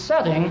the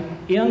setting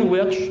in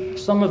which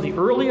some of the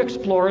early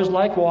explorers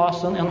like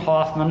Wasson and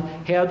Hofmann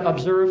had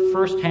observed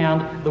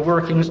firsthand the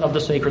workings of the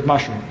sacred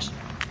mushrooms.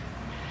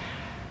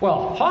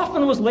 Well,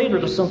 Hofmann was later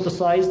to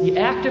synthesize the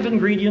active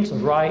ingredients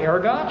of rye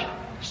ergot,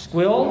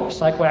 squill,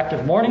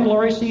 psychoactive morning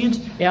glory seeds,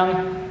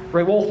 and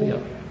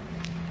rewolfia.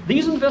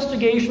 These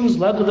investigations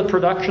led to the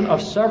production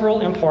of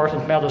several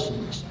important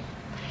medicines.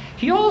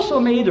 He also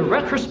made a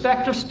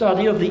retrospective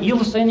study of the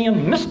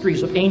Eleusinian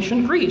mysteries of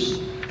ancient Greece,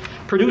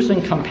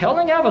 producing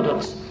compelling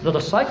evidence that a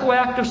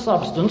psychoactive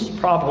substance,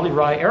 probably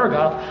rye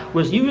ergot,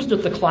 was used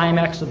at the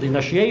climax of the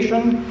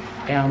initiation,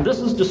 and this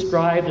is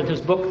described in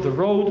his book, The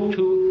Road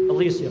to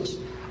Eleusis,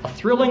 a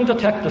thrilling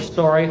detective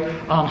story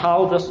on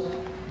how this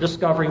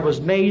discovery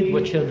was made,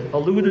 which had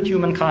eluded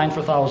humankind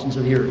for thousands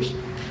of years.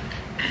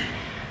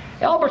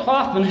 Albert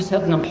Hofmann has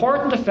had an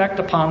important effect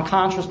upon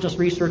consciousness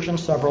research in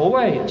several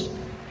ways.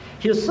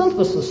 His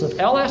synthesis of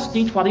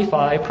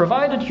LSD-25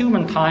 provided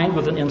humankind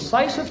with an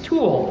incisive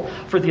tool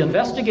for the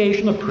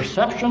investigation of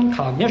perception,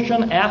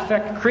 cognition,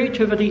 affect,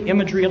 creativity,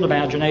 imagery, and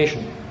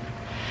imagination.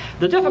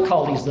 The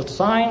difficulties that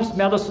science,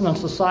 medicine, and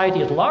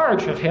society at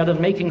large have had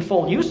in making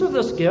full use of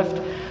this gift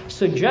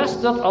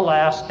suggest that,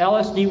 alas,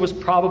 LSD was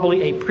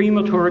probably a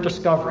premature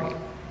discovery,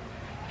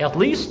 at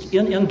least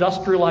in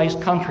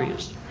industrialized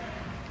countries.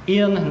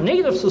 In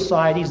native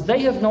societies,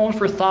 they have known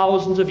for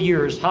thousands of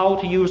years how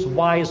to use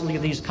wisely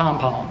these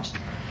compounds.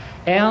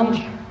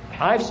 And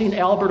I've seen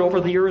Albert over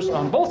the years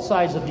on both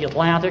sides of the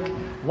Atlantic.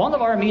 One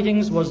of our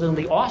meetings was in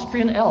the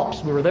Austrian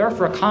Alps. We were there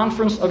for a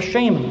conference of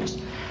shamans.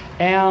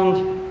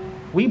 And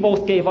we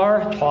both gave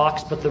our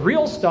talks, but the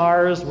real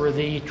stars were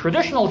the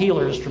traditional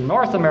healers from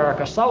North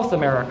America, South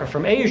America,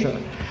 from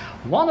Asia.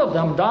 One of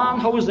them, Don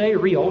Jose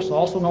Rios,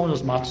 also known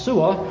as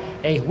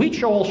Matsua, a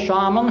Huichol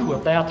shaman who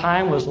at that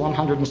time was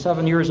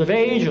 107 years of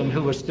age and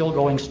who was still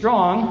going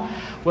strong,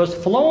 was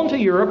flown to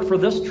Europe for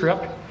this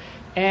trip,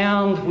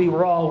 and we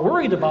were all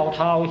worried about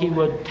how he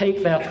would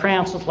take that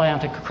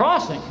transatlantic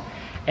crossing.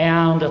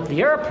 And at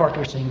the airport,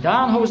 they're saying,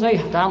 Don Jose,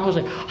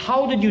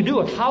 how did you do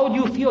it? How do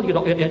you feel? You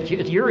know,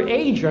 at your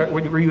age,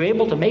 were you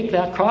able to make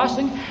that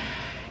crossing?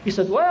 He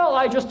said, well,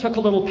 I just took a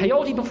little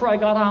peyote before I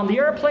got on the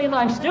airplane, and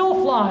I'm still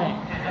flying.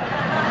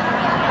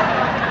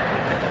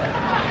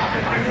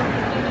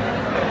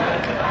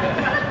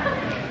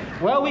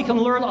 Well, we can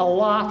learn a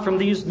lot from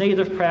these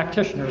native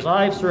practitioners.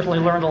 I've certainly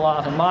learned a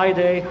lot in my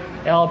day,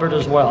 Albert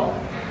as well.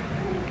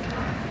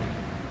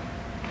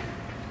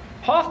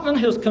 Hofmann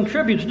has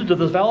contributed to the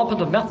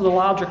development of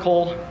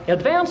methodological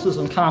advances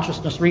in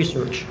consciousness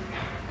research.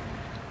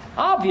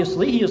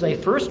 Obviously, he is a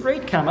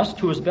first-rate chemist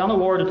who has been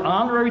awarded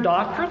honorary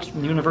doctorates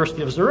from the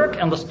University of Zurich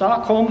and the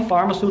Stockholm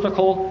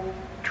Pharmaceutical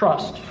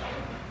Trust.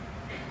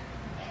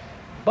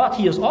 But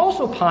he has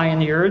also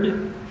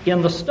pioneered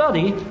in the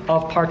study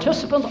of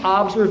participant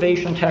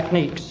observation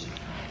techniques,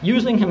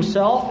 using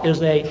himself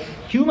as a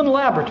human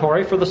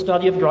laboratory for the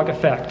study of drug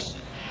effects.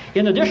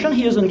 In addition,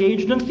 he is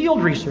engaged in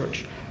field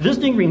research,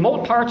 visiting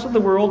remote parts of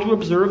the world to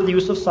observe the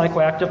use of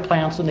psychoactive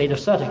plants in native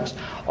settings.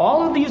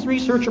 All of these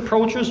research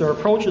approaches are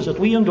approaches that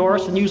we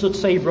endorse and use at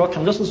Saybrook,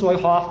 and this is why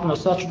Hofmann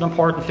is such an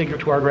important figure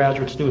to our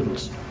graduate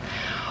students.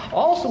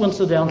 Also,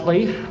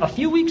 incidentally, a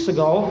few weeks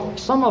ago,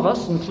 some of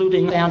us,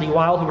 including Andy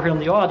Weil, who were here in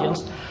the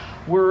audience,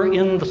 were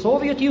in the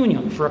Soviet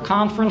Union for a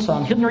conference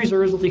on hidden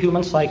reserves of the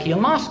human psyche in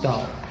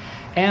Moscow.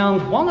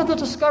 And one of the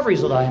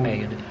discoveries that I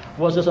made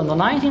was that in the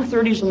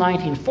 1930s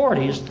and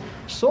 1940s,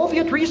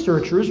 Soviet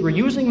researchers were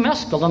using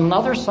mescaline and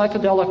other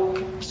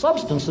psychedelic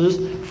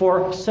substances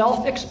for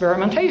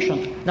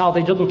self-experimentation. Now,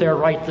 they didn't dare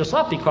write this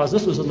up because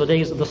this was in the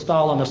days of the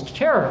Stalinist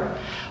terror.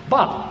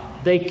 But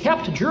they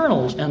kept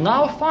journals, and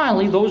now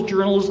finally those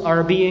journals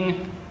are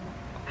being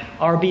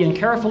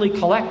carefully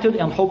collected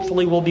and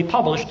hopefully will be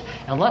published.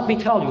 And let me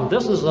tell you,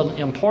 this is an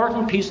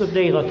important piece of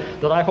data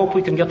that I hope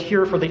we can get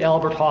here for the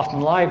Albert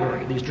Hofmann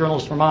Library, these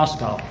journals from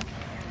Moscow.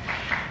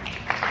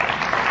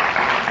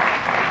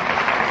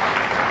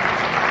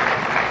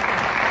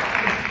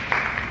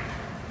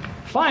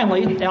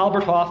 Finally,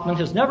 Albert Hofmann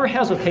has never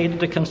hesitated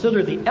to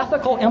consider the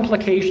ethical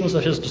implications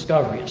of his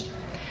discoveries.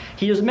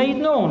 He has made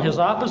known his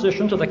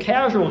opposition to the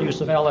casual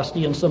use of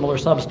LSD and similar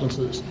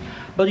substances,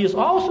 but he has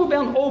also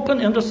been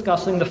open in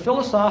discussing the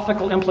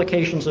philosophical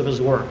implications of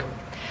his work.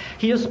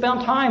 He has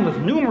spent time with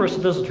numerous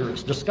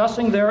visitors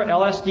discussing their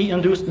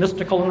LSD-induced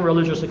mystical and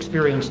religious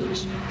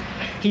experiences.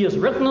 He has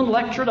written and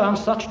lectured on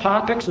such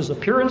topics as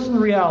appearance and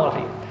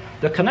reality,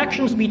 the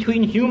connections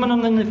between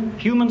humans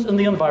and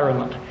the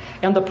environment,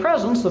 and the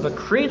presence of a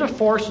creative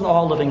force in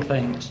all living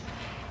things.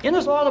 In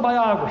his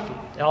autobiography,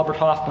 Albert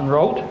Hofmann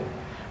wrote,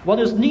 "What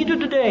is needed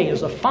today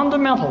is a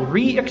fundamental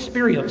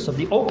re-experience of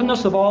the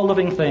openness of all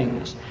living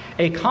things,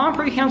 a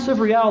comprehensive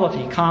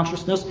reality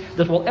consciousness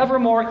that will ever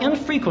more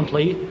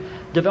infrequently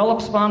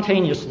develop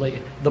spontaneously,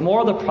 the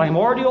more the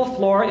primordial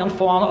flora and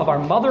fauna of our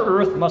Mother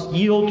Earth must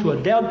yield to a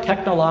dead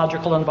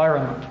technological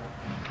environment."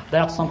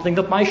 That's something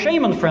that my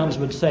shaman friends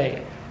would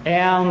say,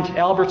 and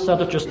Albert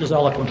said it just as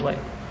eloquently.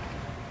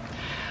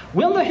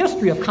 When the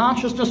history of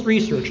consciousness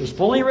research is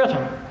fully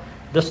written,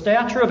 the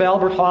stature of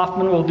Albert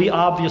Hofmann will be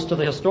obvious to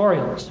the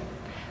historians.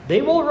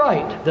 They will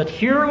write that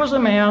here was a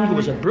man who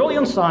was a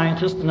brilliant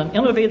scientist and an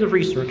innovative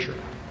researcher,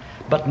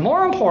 but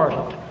more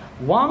important,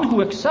 one who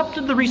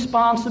accepted the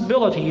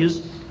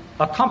responsibilities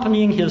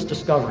accompanying his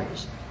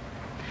discoveries.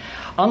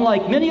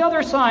 Unlike many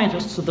other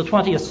scientists of the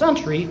 20th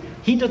century,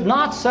 he did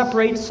not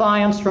separate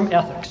science from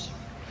ethics.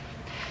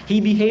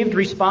 He behaved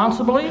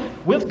responsibly,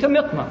 with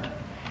commitment,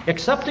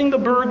 accepting the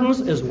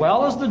burdens as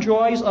well as the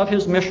joys of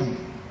his mission.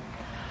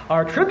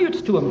 Our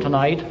tributes to him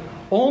tonight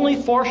only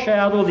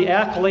foreshadow the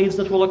accolades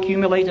that will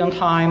accumulate in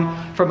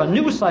time from a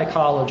new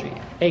psychology,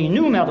 a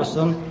new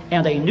medicine,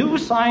 and a new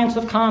science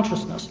of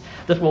consciousness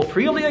that will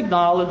freely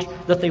acknowledge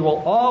that they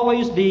will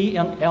always be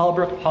in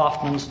Albert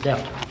Hofmann's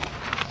debt.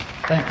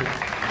 Thank you.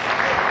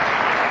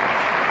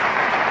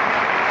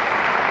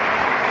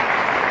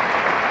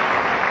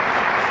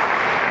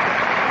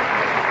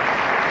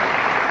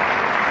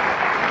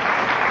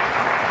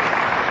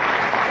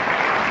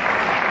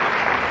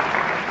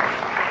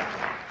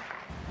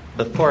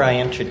 Before I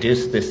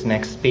introduce this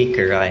next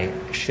speaker, I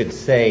should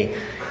say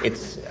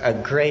it's a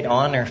great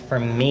honor for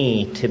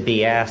me to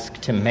be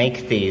asked to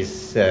make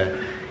these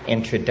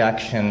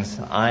introductions.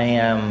 I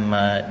am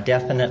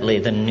definitely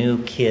the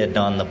new kid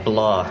on the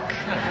block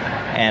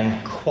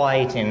and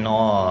quite in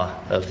awe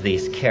of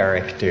these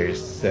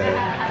characters,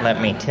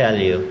 let me tell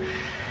you.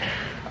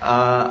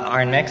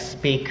 Our next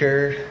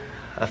speaker,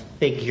 a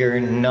figure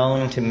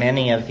known to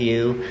many of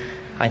you,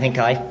 I think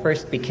I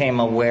first became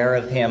aware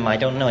of him, I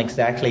don't know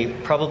exactly,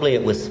 probably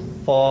it was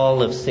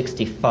fall of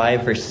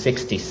 65 or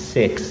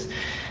 66.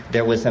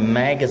 There was a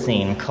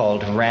magazine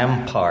called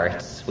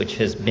Ramparts, which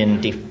has been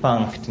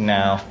defunct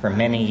now for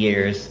many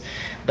years,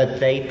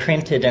 but they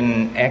printed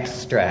an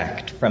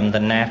extract from The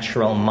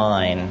Natural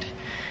Mind.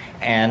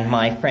 And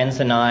my friends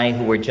and I,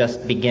 who were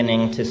just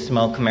beginning to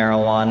smoke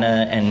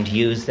marijuana and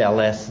use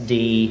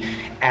LSD,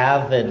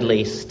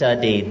 avidly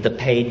studied the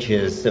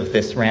pages of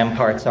this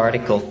Ramparts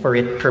article, for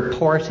it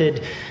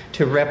purported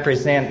to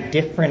represent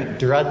different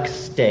drug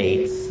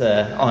states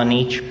on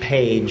each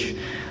page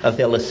of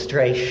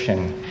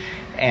illustration.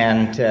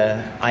 And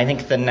I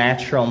think The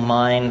Natural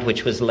Mind,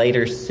 which was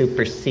later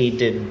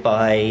superseded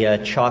by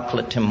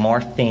Chocolate to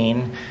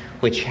Morphine,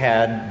 which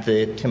had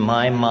the, to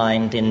my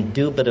mind,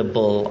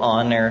 indubitable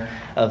honor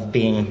of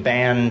being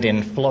banned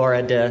in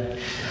Florida.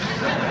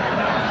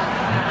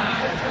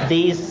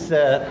 These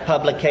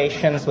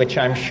publications, which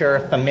I'm sure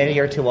are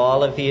familiar to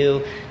all of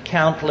you,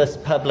 countless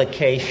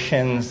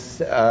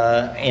publications in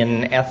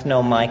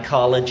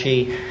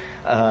ethnomycology,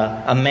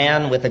 a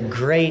man with a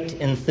great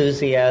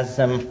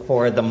enthusiasm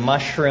for the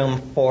mushroom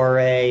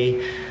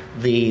foray,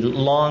 the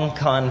long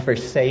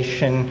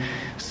conversation,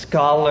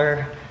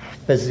 scholar,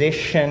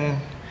 physician,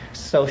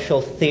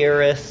 social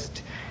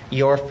theorist,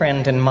 your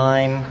friend and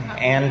mine,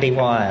 Andy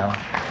Weil.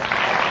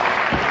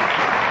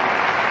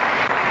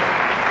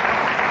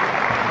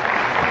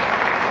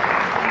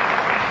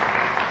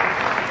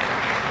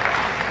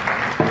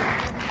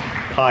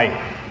 Hi.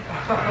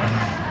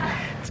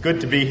 It's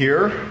good to be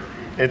here.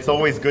 It's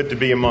always good to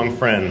be among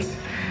friends.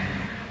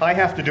 I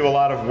have to do a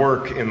lot of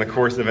work in the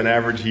course of an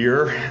average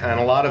year, and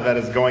a lot of that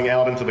is going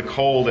out into the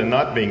cold and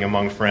not being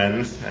among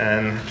friends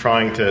and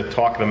trying to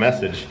talk the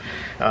message.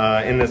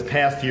 In this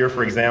past year,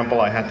 for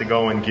example, I had to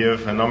go and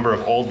give a number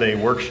of all-day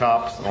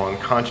workshops on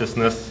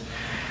consciousness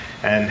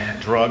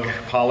and drug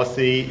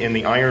policy in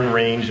the Iron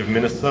Range of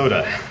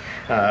Minnesota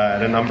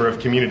at a number of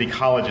community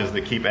colleges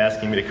that keep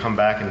asking me to come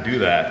back and do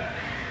that.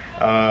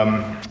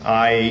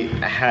 I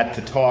had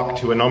to talk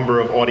to a number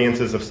of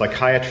audiences of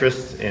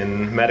psychiatrists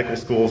in medical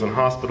schools and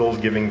hospitals,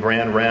 giving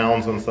grand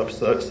rounds on such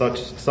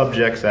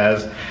subjects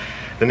as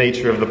the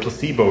nature of the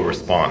placebo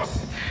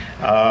response.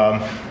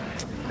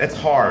 It's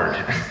hard.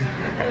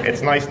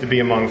 It's nice to be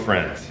among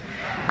friends.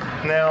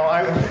 Now,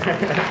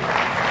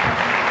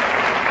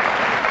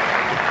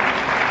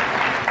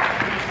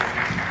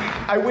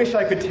 I wish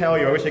I could tell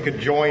you, I wish I could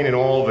join in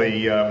all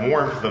the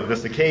warmth of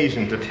this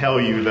occasion to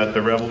tell you that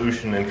the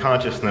revolution in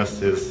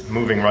consciousness is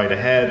moving right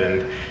ahead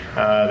and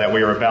that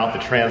we are about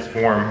to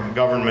transform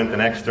government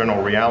and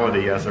external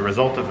reality as a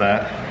result of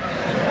that.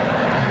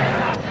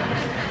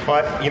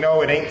 But,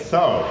 it ain't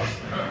so.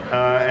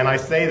 And I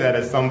say that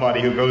as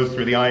somebody who goes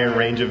through the Iron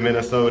Range of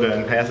Minnesota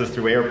and passes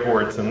through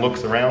airports and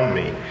looks around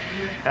me.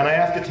 And I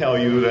have to tell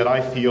you that I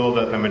feel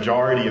that the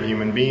majority of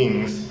human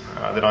beings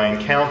that I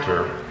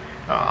encounter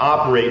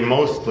operate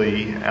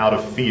mostly out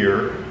of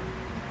fear,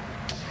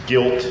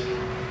 guilt,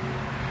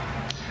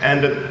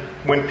 and that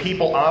when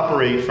people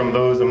operate from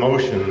those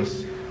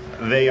emotions,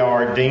 they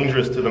are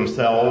dangerous to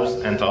themselves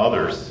and to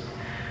others.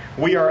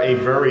 We are a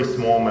very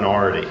small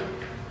minority,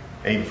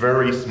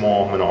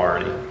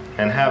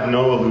 and have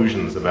no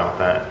illusions about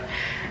that.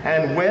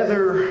 And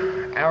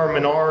whether our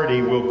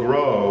minority will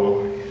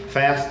grow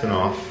fast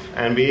enough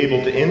and be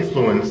able to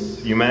influence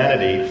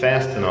humanity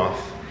fast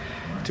enough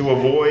to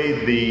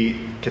avoid the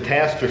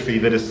catastrophe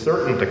that is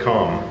certain to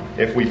come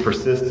if we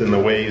persist in the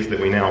ways that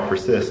we now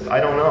persist,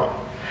 I don't know.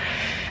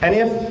 And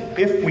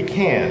if we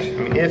can't,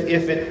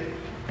 if it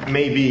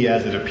may be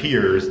as it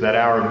appears that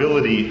our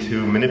ability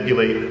to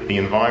manipulate the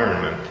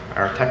environment,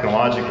 our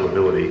technological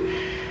ability,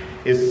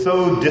 is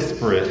so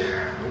disparate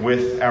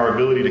with our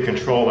ability to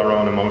control our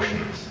own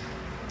emotions,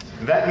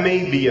 that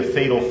may be a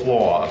fatal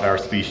flaw of our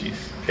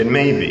species. It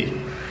may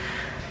be.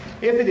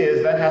 If it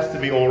is, that has to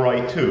be all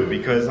right too,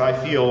 because I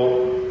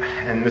feel,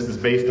 and this is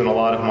based on a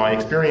lot of my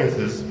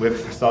experiences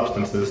with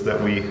substances that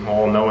we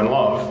all know and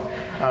love,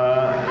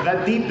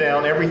 that deep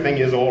down everything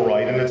is all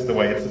right and it's the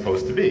way it's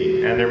supposed to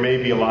be. And there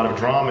may be a lot of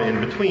drama in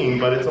between,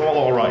 but it's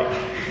all right.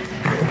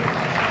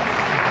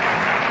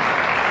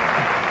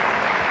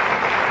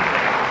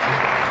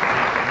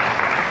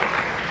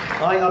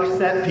 I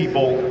upset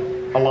people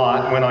a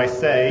lot when I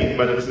say,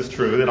 but this is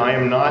true, that I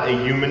am not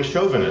a human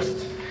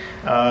chauvinist.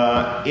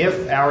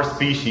 If our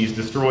species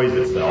destroys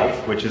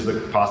itself, which is a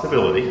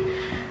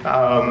possibility,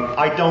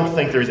 I don't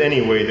think there's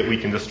any way that we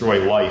can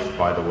destroy life,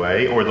 by the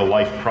way, or the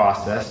life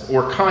process,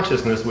 or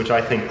consciousness, which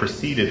I think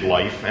preceded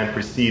life and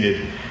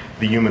preceded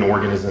the human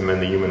organism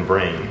and the human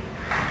brain.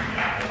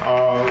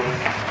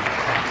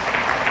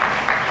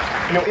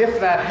 If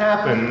that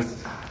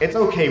happens, it's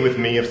okay with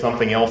me if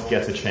something else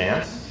gets a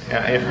chance.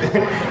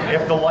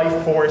 If the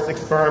life force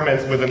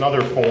experiments with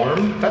another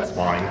form, that's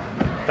fine.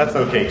 That's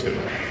okay too.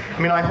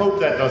 I hope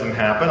that doesn't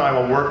happen. I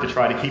will work to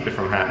try to keep it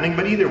from happening,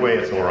 but either way,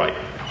 it's all right.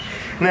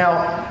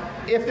 Now,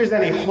 if there's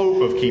any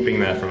hope of keeping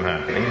that from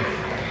happening,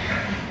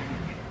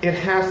 it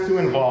has to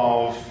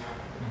involve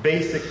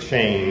basic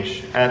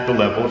change at the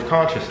level of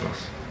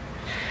consciousness.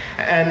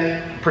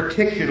 And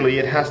particularly,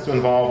 it has to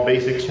involve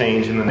basic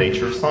change in the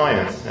nature of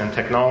science and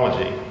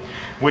technology,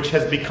 which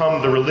has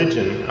become the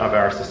religion of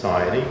our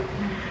society.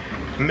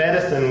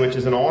 Medicine, which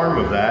is an arm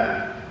of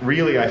that,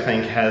 really, I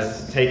think,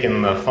 has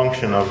taken the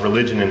function of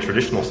religion in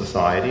traditional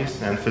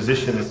societies, and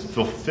physicians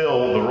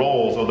fulfill the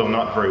roles, although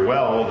not very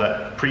well,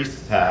 that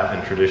priests have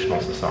in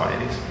traditional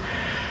societies.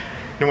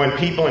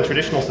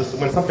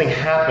 When something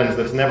happens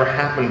that's never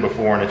happened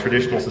before in a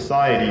traditional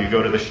society, you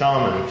go to the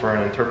shaman for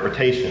an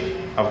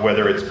interpretation of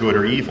whether it's good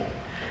or evil.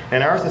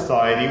 In our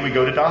society, we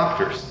go to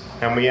doctors,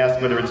 and we ask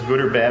whether it's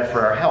good or bad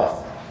for our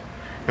health.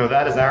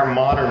 That is our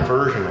modern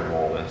version of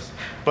all this.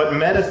 But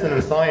medicine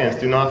and science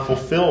do not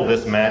fulfill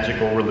this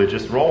magical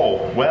religious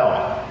role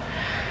well.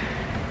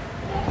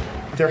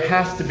 There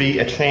has to be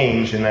a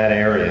change in that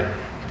area.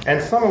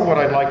 And some of what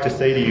I'd like to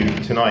say to you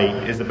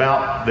tonight is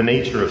about the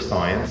nature of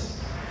science,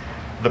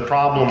 the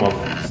problem of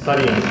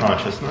studying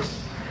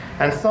consciousness,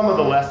 and some of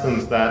the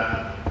lessons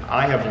that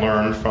I have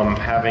learned from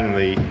having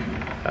the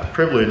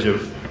privilege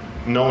of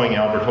knowing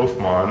Albert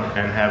Hofmann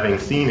and having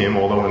seen him,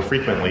 although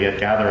infrequently, at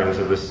gatherings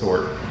of this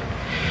sort.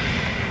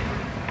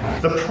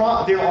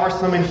 There are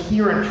some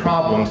inherent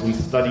problems in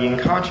studying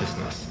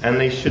consciousness, and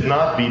they should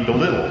not be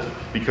belittled,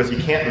 because you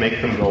can't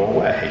make them go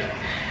away.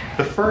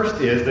 The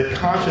first is that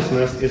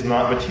consciousness is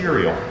not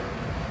material.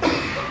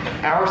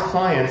 Our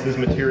science is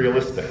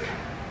materialistic.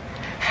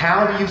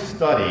 How do you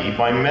study,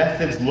 by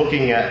methods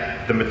looking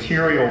at the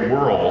material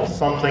world,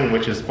 something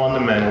which is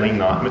fundamentally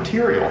not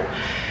material?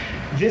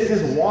 This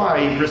is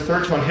why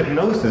research on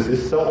hypnosis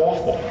is so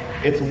awful.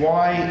 It's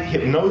why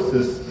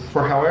hypnosis,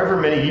 for however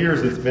many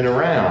years it's been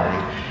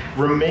around,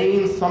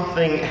 remains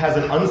has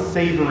an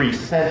unsavory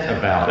scent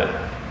about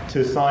it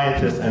to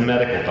scientists and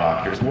medical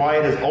doctors. Why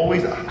it has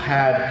always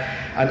had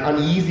an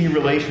uneasy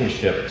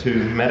relationship to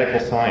medical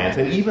science.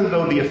 And even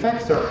though the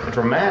effects are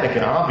dramatic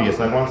and obvious,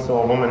 I once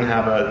saw a woman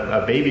have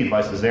a baby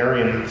by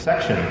cesarean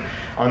section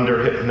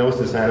under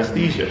hypnosis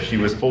anesthesia. She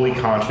was fully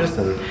conscious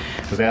and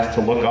was asked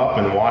to look up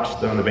and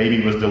watch when the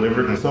baby was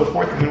delivered and so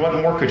forth. I mean, what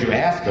more could you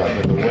ask of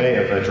in the way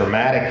of a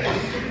dramatic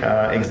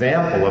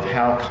example of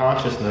how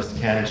consciousness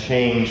can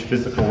change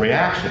physical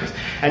reactions?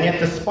 And yet,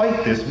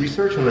 despite this,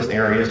 research in this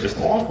area is just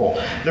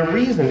awful. The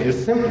reason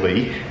is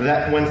simply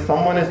that when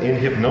someone is in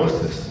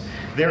hypnosis,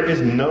 there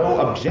is no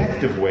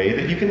objective way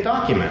that you can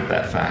document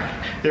that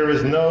fact. There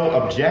is no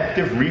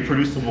objective,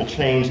 reproducible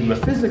change in the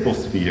physical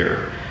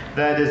sphere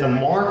that is a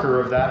marker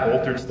of that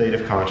altered state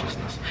of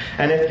consciousness.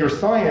 And if your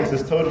science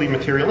is totally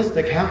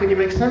materialistic, how can you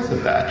make sense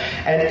of that?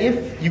 And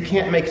if you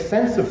can't make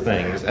sense of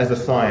things as a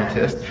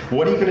scientist,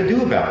 what are you going to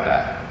do about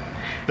that?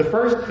 The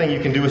first thing you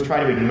can do is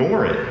try to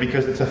ignore it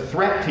because it's a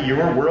threat to your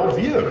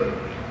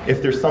worldview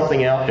if there's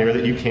something out there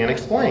that you can't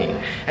explain.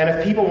 And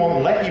if people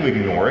won't let you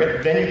ignore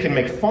it, then you can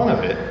make fun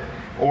of it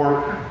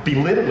or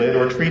belittle it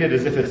or treat it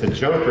as if it's a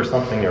joke or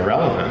something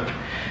irrelevant.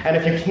 And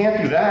if you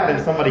can't do that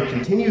and somebody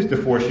continues to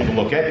force you to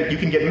look at it, you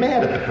can get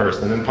mad at the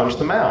person and punch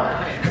them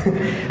out.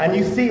 And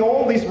you see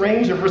all these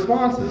range of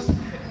responses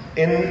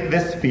in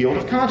this field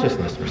of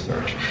consciousness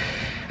research.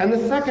 And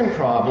the second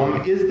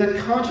problem is that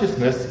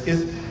consciousness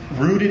is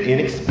rooted in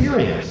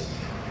experience.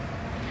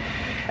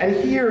 And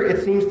here,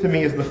 it seems to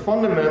me, is the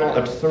fundamental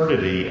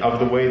absurdity of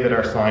the way that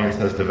our science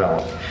has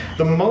developed.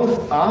 The most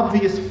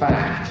obvious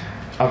fact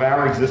of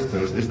our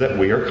existence is that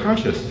we are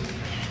conscious.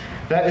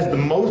 That is the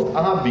most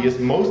obvious,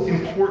 most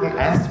important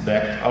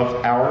aspect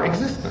of our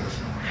existence.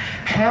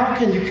 How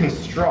can you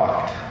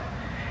construct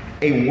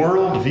a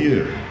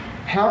worldview?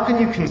 How can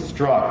you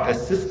construct a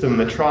system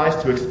that tries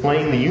to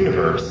explain the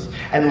universe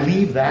and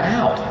leave that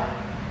out?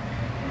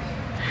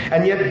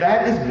 And yet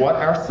that is what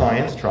our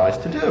science tries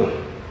to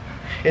do.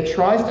 It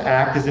tries to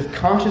act as if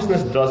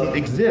consciousness doesn't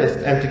exist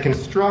and to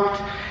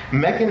construct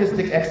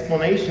mechanistic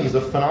explanations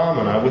of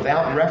phenomena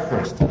without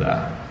reference to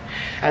that.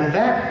 And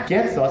that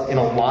gets us in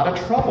a lot of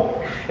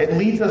trouble. It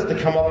leads us to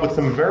come up with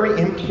some very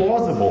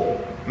implausible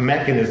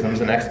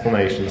mechanisms and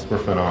explanations for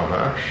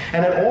phenomena.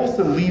 And it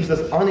also leaves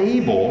us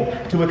unable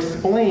to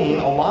explain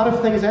a lot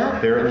of things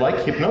out there, like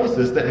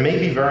hypnosis, that may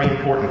be very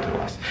important to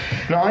us.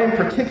 Now, I am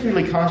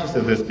particularly conscious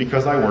of this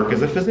because I work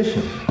as a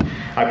physician.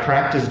 I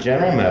practice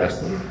general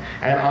medicine,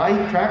 and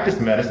I practice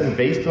medicine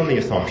based on the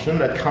assumption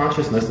that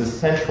consciousness is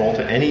central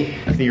to any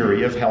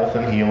theory of health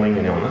and healing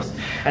and illness,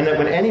 and that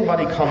when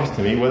anybody comes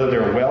to me, whether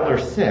they're well or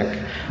sick,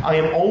 I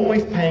am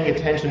always paying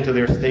attention to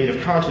their state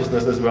of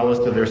consciousness as well as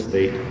to their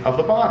state of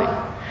the body.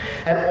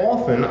 And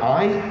often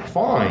I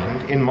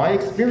find, in my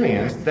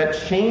experience, that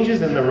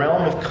changes in the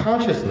realm of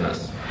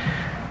consciousness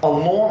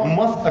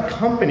must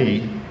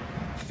accompany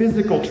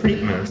physical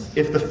treatments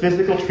if the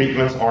physical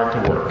treatments are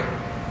to work.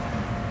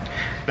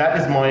 That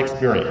is my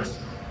experience,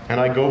 and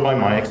I go by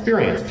my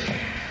experience.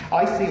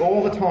 I see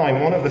all the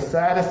time, one of the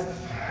saddest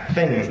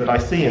things that I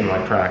see in my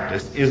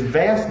practice is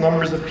vast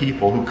numbers of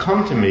people who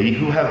come to me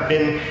who have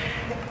been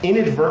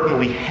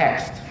inadvertently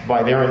hexed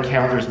by their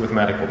encounters with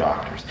medical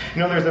doctors.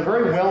 You know, there's a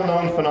very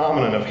well-known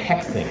phenomenon of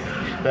hexing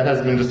that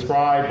has been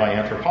described by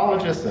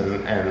anthropologists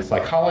and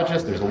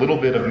psychologists. There's a little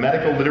bit of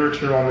medical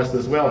literature on this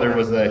as well. There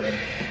was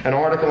an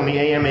article in the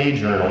AMA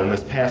Journal in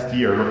this past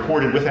year,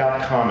 reported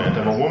without comment,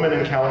 of a woman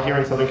here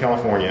in Southern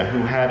California who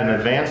had an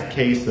advanced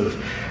case of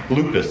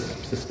lupus,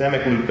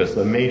 systemic lupus,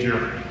 a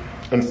major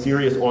and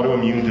serious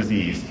autoimmune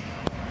disease.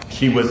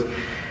 She was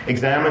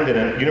examined in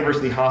a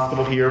university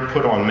hospital here,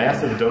 put on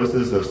massive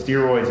doses of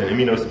steroids and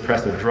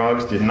immunosuppressive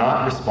drugs, did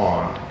not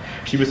respond.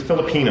 She was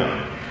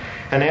Filipino.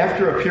 And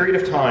after a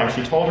period of time,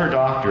 she told her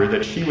doctor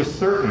that she was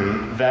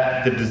certain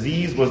that the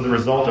disease was the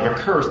result of a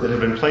curse that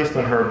had been placed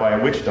on her by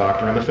a witch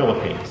doctor in the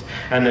Philippines,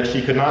 and that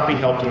she could not be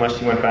helped unless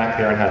she went back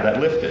there and had that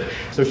lifted.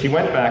 So she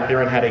went back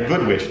there and had a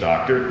good witch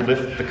doctor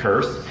lift the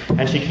curse,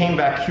 and she came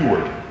back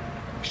cured.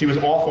 She was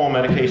off all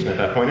medication at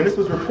that point. And this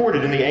was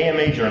reported in the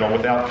AMA Journal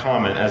without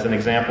comment as an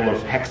example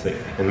of hexing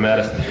in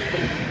medicine.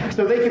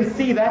 So they can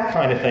see that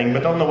kind of thing,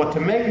 but don't know what to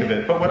make of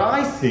it. But what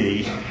I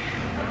see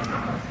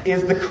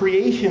is the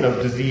creation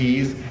of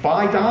disease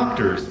by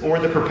doctors, or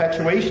the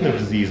perpetuation of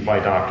disease by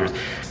doctors.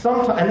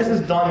 And this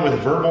is done with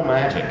verbal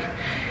magic.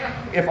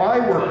 If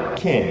I were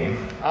king,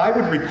 I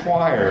would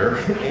require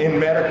in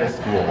medical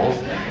schools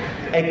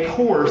a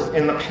course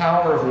in the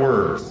power of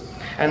words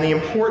and the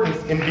importance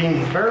in being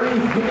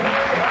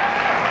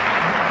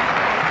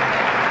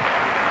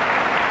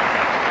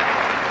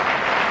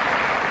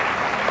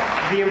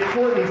the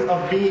importance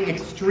of being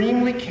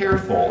extremely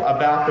careful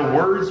about the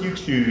words you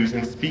choose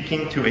in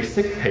speaking to a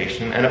sick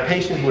patient and a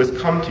patient who has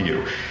come to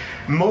you.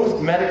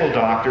 Most medical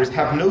doctors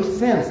have no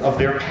sense of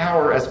their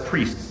power as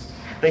priests.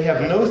 They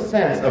have no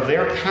sense of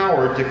their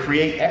power to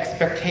create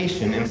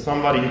expectation in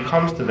somebody who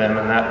comes to them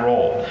in that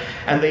role.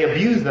 And they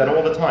abuse that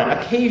all the time.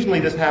 Occasionally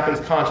this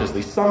happens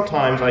consciously.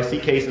 Sometimes I see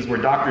cases where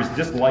doctors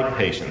dislike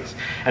patients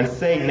and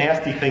say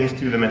nasty things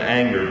to them in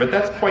anger, but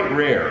that's quite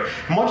rare.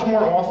 Much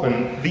more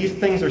often, these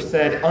things are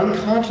said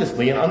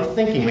unconsciously and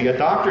unthinkingly. A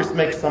doctor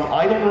makes some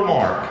idle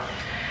remark,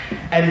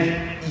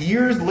 and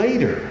years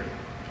later,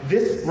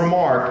 this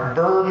remark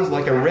burns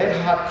like a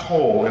red-hot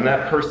coal in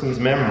that person's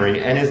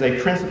memory and is a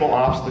principal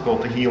obstacle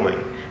to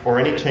healing or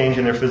any change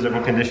in their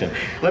physical condition.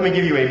 Let me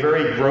give you a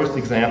very gross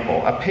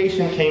example. A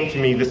patient came to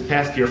me this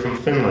past year from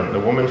Finland, a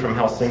woman from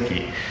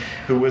Helsinki,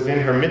 who was in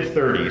her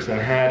mid-30s and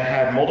had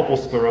had multiple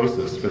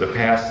sclerosis for the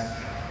past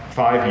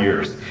 5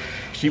 years.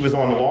 She was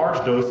on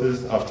large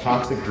doses of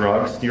toxic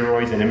drugs,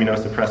 steroids and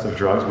immunosuppressive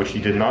drugs, which she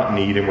did not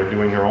need and were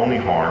doing her only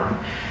harm.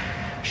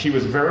 She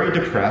was very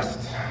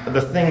depressed.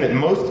 The thing that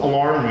most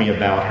alarmed me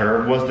about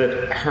her was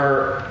that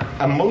her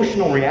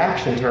emotional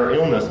reaction to her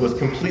illness was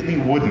completely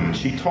wooden.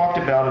 She talked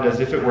about it as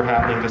if it were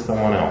happening to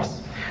someone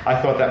else.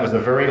 I thought that was a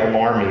very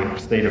alarming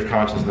state of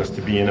consciousness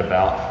to be in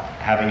about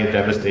having a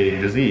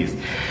devastating disease.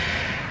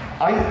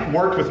 I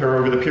worked with her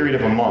over the period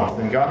of a month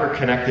and got her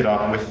connected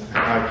up with,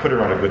 I put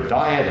her on a good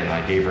diet and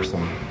I gave her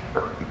some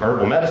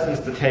herbal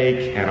medicines to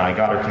take, and I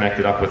got her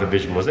connected up with a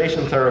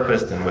visualization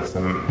therapist and with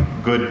some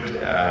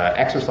good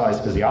exercise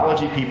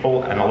physiology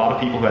people and a lot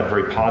of people who had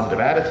very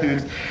positive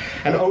attitudes.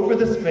 And over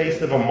the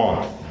space of a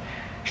month,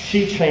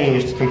 she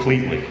changed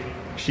completely.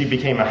 She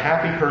became a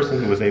happy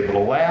person who was able to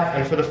laugh,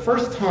 and for the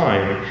first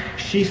time,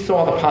 she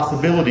saw the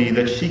possibility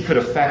that she could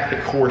affect the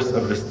course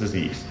of this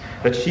disease,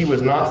 that she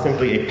was not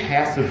simply a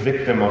passive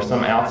victim of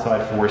some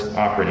outside force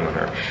operating on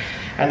her.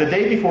 And the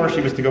day before she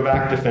was to go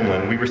back to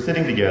Finland, we were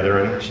sitting together,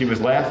 and she was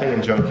laughing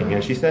and joking,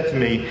 and she said to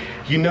me,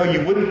 "You know,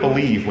 you wouldn't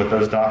believe what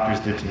those doctors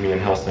did to me in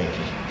Helsinki."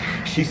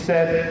 She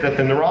said that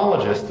the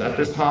neurologist at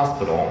this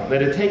hospital,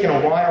 that it had taken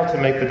a while to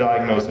make the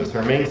diagnosis.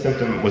 Her main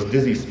symptom was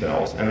dizzy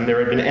spells, and there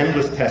had been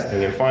endless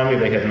testing, and finally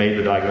they had made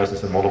the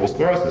diagnosis of multiple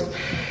sclerosis.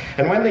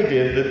 And when they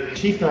did, the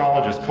chief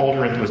neurologist called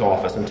her into his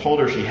office and told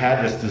her she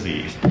had this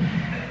disease.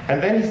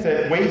 And then he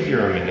said, "Wait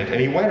here a minute,"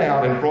 and he went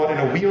out and brought in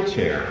a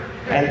wheelchair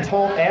and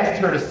asked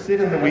her to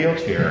sit in the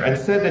wheelchair, and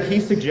said that he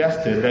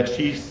suggested that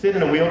she sit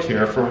in a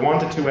wheelchair for 1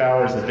 to 2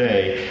 hours a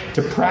day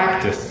to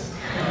practice.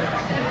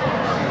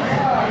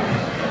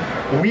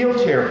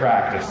 Wheelchair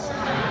practice.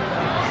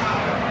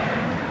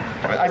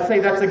 I say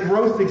that's a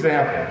gross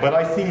example, but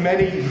I see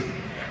many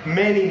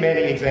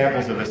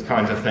examples of this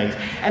kinds of things.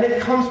 And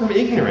it comes from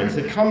ignorance.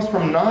 It comes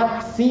from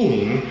not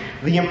seeing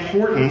the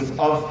importance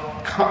of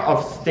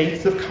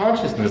states of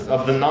consciousness,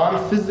 of the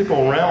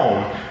non-physical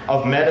realm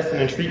of medicine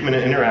and treatment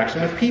and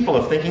interaction with people,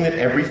 of thinking that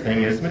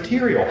everything is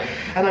material.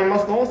 And I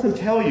must also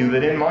tell you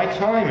that in my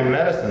time in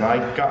medicine, I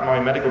got my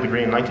medical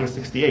degree in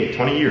 1968,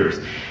 20 years,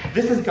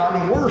 this has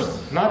gotten worse,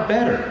 not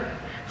better.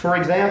 For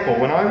example,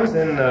 when I was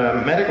in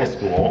medical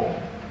school,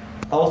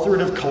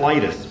 ulcerative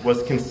colitis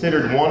was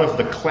considered one of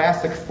the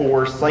classic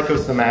 4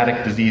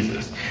 psychosomatic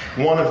diseases.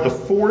 One of the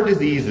 4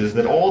 diseases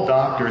that all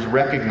doctors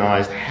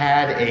recognized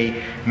had a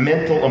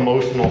mental,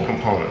 emotional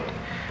component.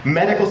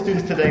 Medical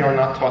students today are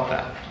not taught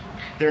that.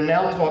 They're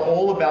now taught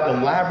all about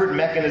elaborate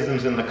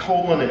mechanisms in the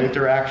colon and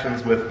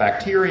interactions with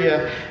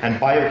bacteria and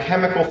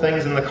biochemical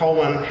things in the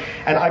colon.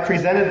 And I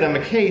presented them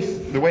a case,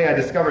 the way I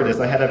discovered this,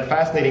 I had a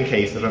fascinating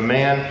case of a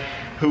man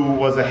who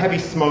was a heavy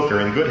smoker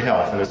in good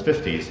health in his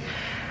 50s,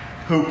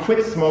 who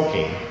quit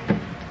smoking,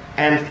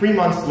 and 3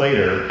 months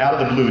later, out of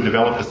the blue,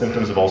 developed the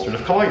symptoms of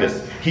ulcerative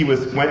colitis. He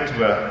went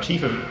to a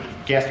chief of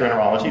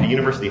gastroenterology at a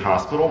university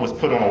hospital, was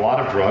put on a lot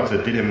of drugs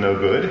that did him no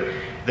good.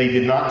 They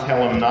did not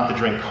tell him not to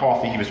drink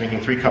coffee. He was drinking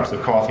 3 cups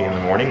of coffee in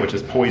the morning, which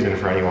is poison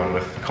for anyone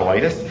with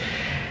colitis.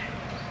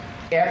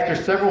 After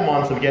several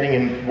months of getting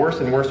in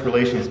worse and worse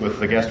relations with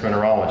the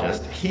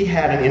gastroenterologist, he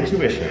had an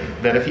intuition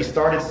that if he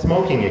started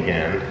smoking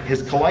again,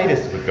 his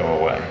colitis would go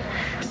away.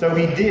 So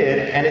he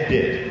did, and it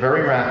did,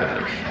 very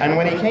rapidly. And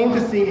when he came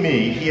to see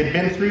me, he had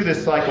been through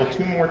this cycle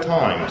 2 more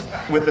times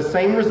with the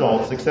same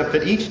results, except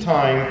that each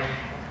time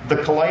the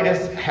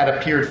colitis had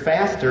appeared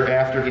faster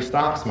after he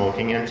stopped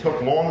smoking and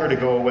took longer to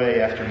go away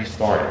after he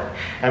started.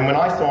 And when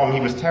I saw him, he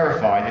was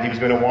terrified that he was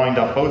going to wind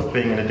up both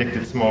being an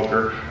addicted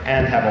smoker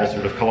and have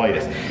ulcerative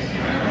colitis.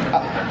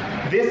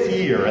 This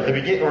year, in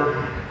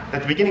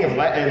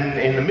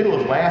the middle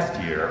of last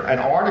year, an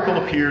article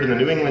appeared in the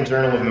New England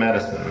Journal of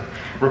Medicine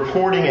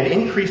reporting an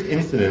increased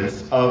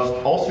incidence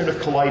of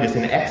ulcerative colitis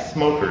in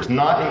ex-smokers,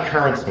 not in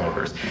current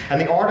smokers. And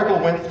the article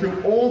went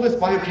through all this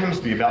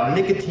biochemistry about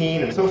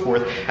nicotine and so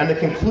forth, and the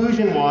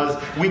conclusion was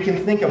we can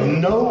think of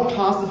no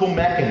possible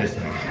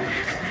mechanism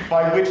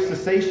by which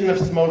cessation of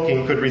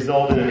smoking could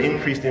result in an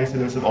increased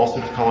incidence of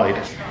ulcerative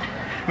colitis.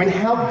 I mean,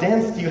 how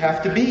dense do you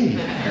have to be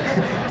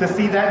to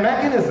see that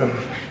mechanism?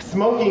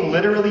 Smoking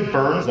literally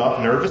burns up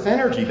nervous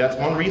energy. That's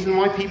one reason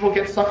why people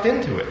get sucked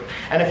into it.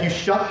 And if you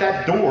shut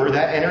that door,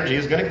 that energy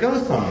is going to go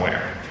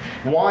somewhere.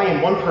 Why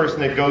in one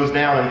person it goes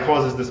down and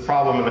causes this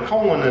problem in the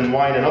colon, and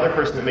why in another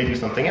person it may do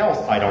something else,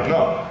 I don't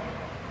know.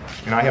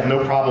 And I have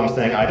no problem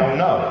saying I don't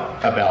know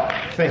about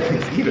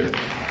things either.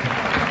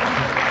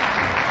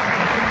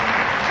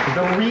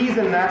 The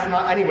reason that's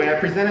not... Anyway, I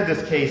presented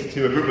this case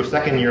to a group of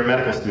second-year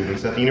medical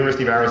students at the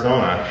University of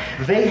Arizona.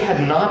 They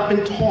had not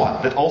been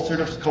taught that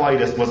ulcerative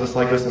colitis was a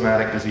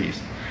psychosomatic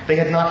disease. They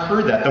had not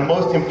heard that. The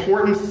most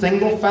important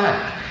single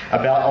fact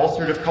about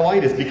ulcerative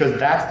colitis, because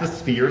that's the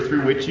sphere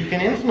through which you can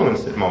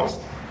influence it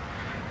most.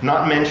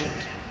 Not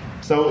mentioned.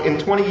 So in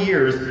 20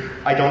 years,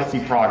 I don't see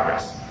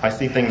progress. I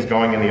see things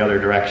going in the other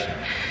direction.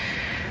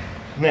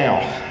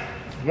 Now,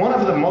 one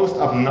of the most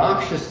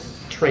obnoxious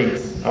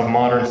traits of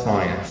modern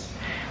science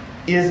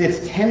is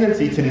its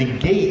tendency to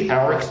negate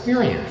our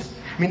experience.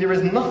 I mean, there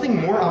is nothing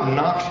more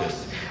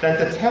obnoxious than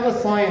to tell a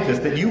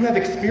scientist that you have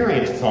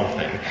experienced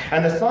something,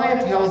 and the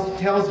scientist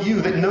tells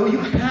you that no, you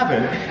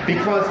haven't,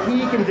 because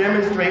he can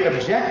demonstrate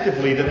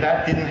objectively that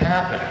that didn't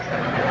happen.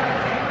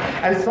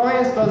 And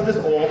science does this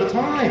all the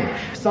time.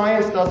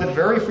 Science does it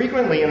very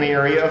frequently in the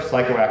area of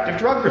psychoactive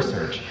drug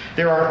research.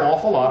 There are an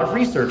awful lot of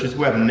researchers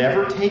who have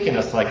never taken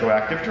a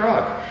psychoactive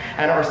drug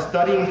and are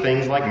studying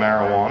things like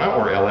marijuana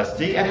or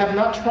LSD and have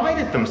not tried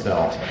it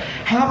themselves.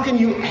 How can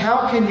you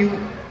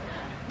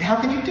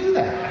do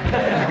that?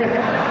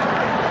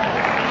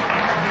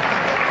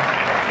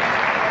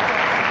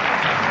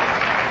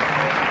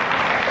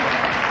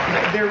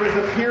 There was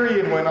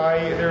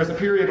a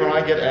period when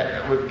I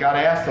got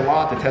asked a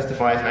lot to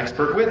testify as an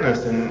expert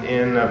witness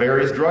in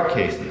various drug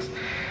cases.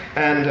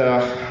 And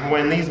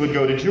when these would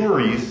go to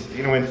juries,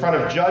 in front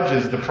of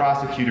judges, the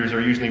prosecutors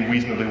are usually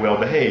reasonably well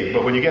behaved.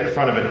 But when you get in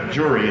front of a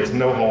jury, it's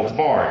no holds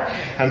barred.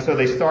 And so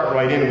they start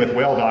right in with,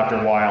 well,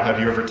 Dr. Weil, have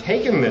you ever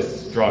taken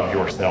this drug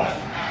yourself?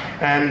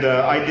 And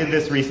I did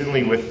this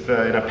recently with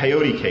in a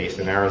peyote case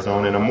in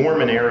Arizona, in a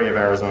Mormon area of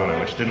Arizona,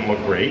 which didn't look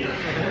great.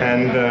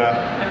 And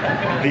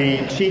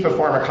the chief of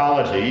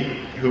pharmacology,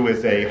 who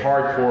is a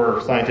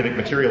hardcore scientific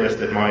materialist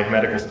at my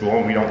medical school,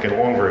 and we don't get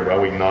along very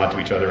well, we nod to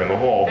each other in the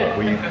hall, but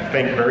we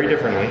think very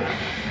differently,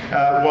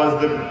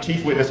 was the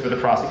chief witness for the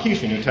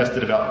prosecution, who talked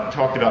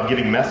about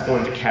giving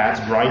mescaline to cats,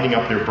 grinding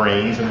up their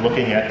brains, and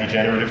looking at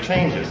degenerative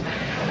changes.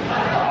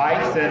 I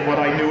said what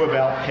I knew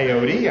about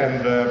peyote,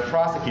 and the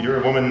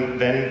prosecutor, a woman,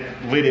 then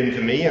lit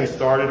into me and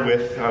started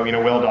with,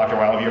 well, Dr.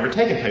 Weil, have you ever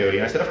taken peyote?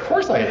 And I said, of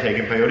course I had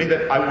taken peyote,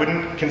 that I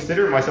wouldn't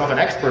consider myself an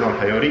expert on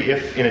peyote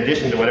if, in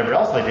addition to whatever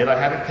else I did, I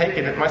hadn't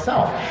taken it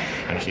myself.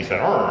 And she said,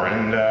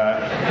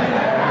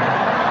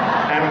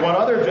 and what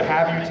other,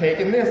 have you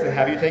taken this, and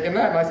have you taken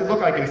that? And I said,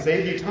 look, I can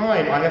save you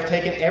time. I have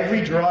taken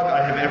every drug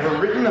I have ever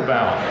written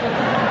about.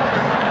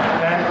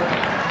 And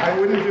I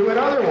wouldn't do it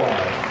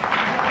otherwise.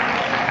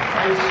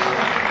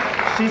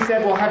 She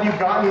said, well, have you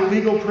gotten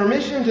legal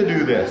permission to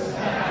do this?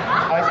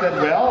 I said,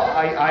 well,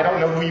 I don't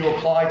know who you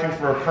apply to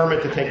for a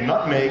permit to take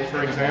nutmeg,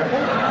 for example.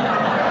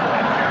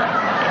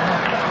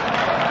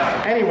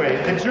 Anyway,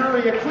 the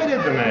jury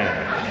acquitted the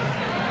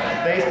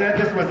man. They said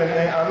this was an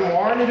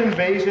unwarranted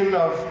invasion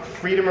of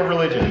freedom of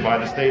religion by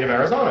the state of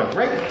Arizona.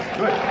 Great,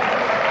 good.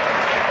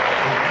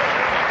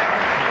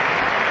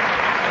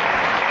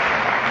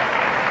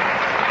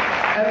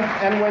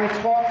 And when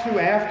talked to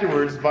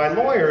afterwards by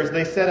lawyers,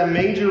 they said a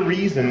major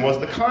reason was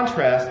the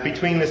contrast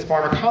between this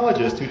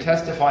pharmacologist who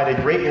testified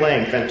at great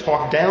length and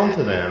talked down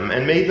to them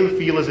and made them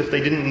feel as if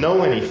they didn't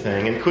know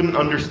anything and couldn't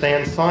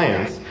understand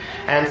science,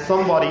 and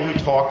somebody who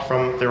talked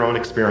from their own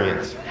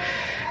experience.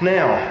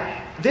 Now,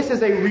 this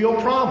is a real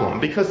problem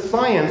because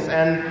science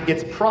and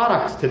its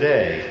products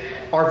today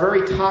are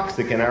very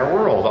toxic in our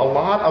world. A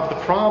lot of the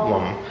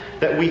problem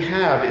that we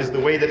have is the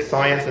way that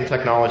science and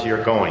technology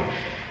are going.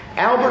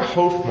 Albert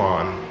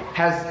Hofmann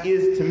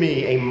is to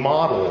me a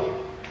model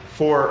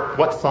for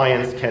what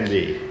science can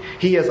be.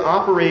 He has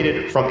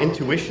operated from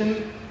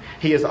intuition.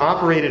 He has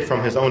operated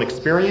from his own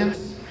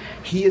experience.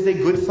 He is a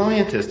good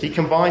scientist. He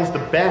combines the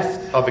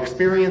best of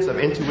experience, of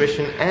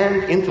intuition,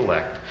 and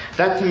intellect.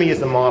 That to me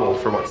is a model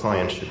for what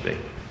science should be.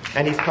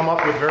 And he's come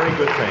up with very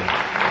good things.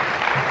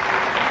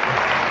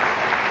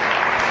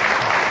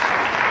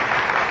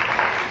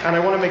 And I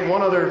want to make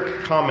one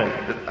other comment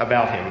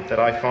about him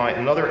that I find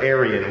another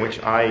area in which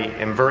I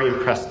am very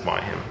impressed by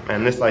him.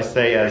 And this I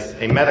say as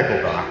a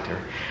medical doctor.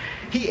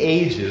 He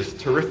ages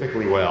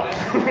terrifically well.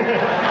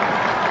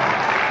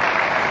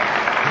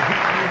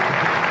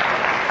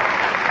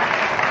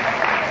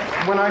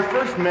 When I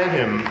first met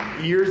him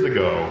years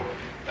ago,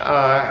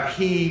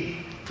 he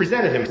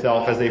presented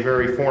himself as a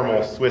very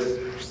formal Swiss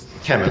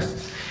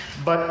chemist.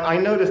 But I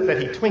noticed that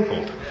he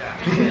twinkled.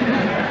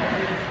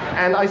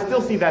 And I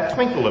still see that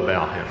twinkle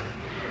about him.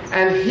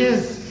 And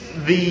his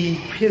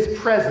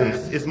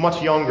presence is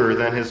much younger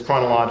than his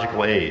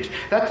chronological age.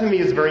 That to me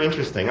is very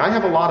interesting. I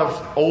have a lot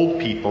of old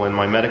people in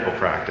my medical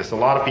practice, a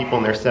lot of people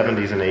in their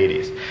 70s and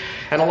 80s.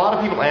 And a lot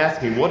of people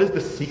ask me, what is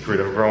the secret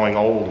of growing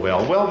old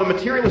well? Well, the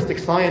materialistic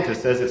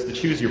scientist says it's to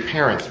choose your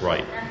parents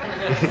right.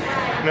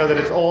 That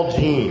it's all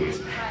genes.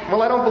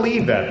 Well, I don't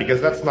believe that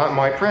because that's not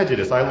my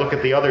prejudice. I look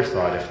at the other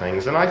side of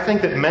things. And I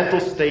think that mental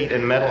state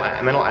and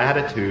mental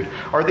attitude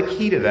are the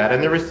key to that.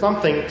 And there is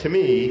something, to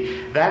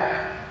me,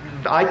 that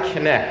I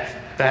connect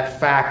that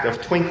fact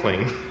of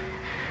twinkling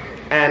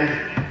and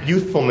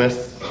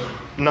youthfulness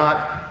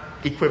not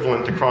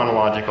equivalent to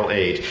chronological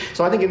age.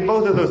 So I think in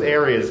both of those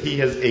areas,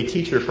 he is a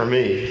teacher for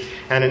me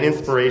and an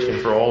inspiration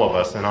for all of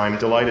us, and I'm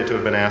delighted to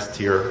have been asked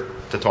here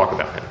to talk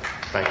about him.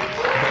 Thank you.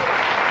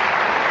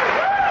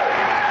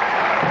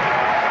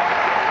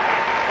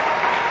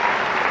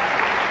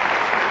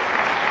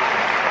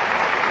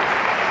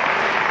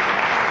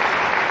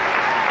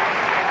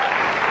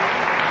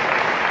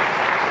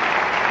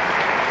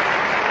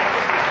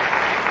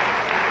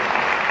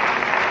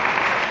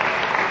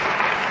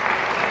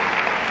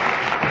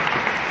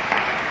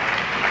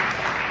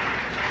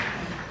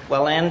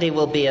 Well, Andy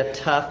will be a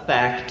tough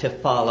act to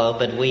follow,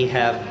 but we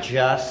have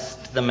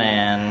just the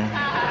man.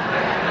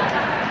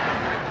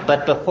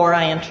 But before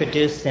I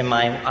introduce him,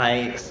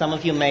 some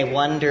of you may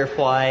wonder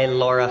why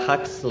Laura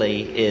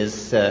Huxley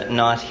is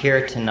not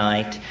here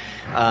tonight.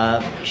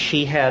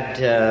 She had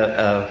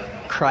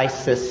a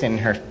crisis in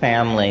her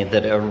family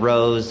that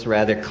arose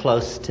rather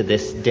close to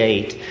this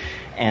date,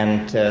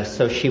 and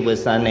so she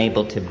was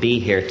unable to be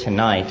here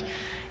tonight.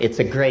 It's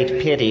a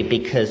great pity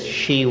because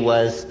she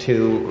was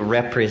to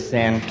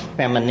represent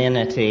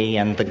femininity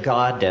and the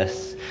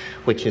goddess,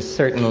 which is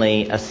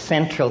certainly a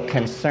central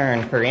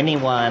concern for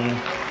anyone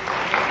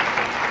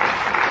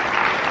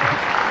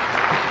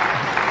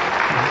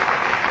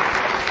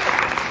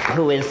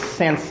who is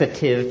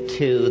sensitive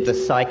to the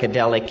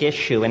psychedelic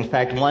issue. In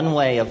fact, one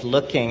way of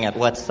looking at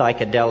what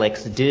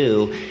psychedelics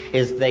do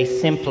is they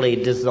simply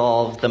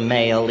dissolve the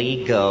male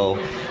ego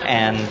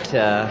and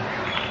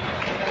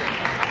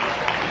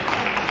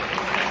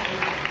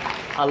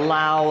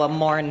allow a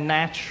more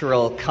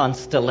natural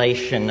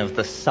constellation of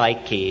the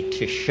psyche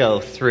to show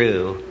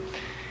through.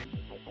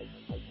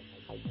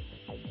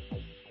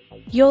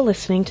 You're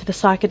listening to the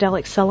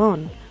Psychedelic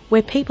Salon,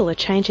 where people are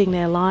changing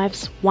their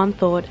lives one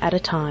thought at a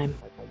time.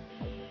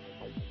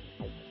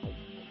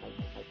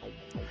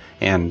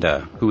 And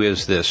who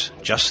is this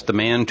just the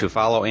man to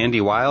follow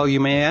Andy Weil, you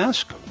may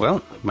ask?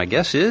 Well, my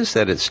guess is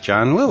that it's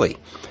John Lilly.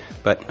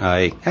 But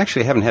I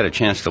actually haven't had a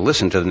chance to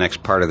listen to the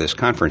next part of this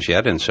conference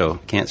yet, and so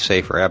can't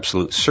say for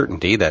absolute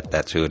certainty that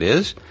that's who it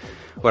is.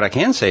 What I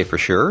can say for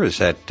sure is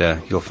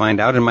that you'll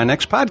find out in my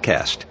next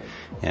podcast.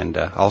 And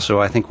also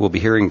I think we'll be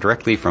hearing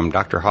directly from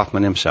Dr.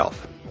 Hofmann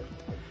himself.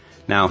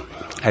 Now,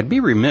 I'd be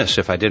remiss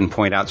if I didn't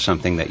point out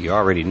something that you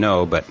already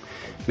know, but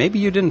maybe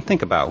you didn't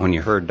think about when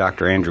you heard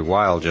Dr. Andrew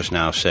Weil just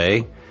now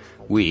say,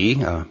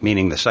 we,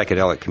 meaning the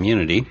psychedelic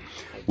community,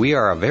 we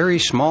are a very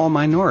small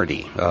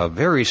minority,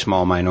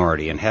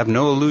 and have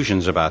no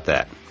illusions about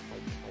that.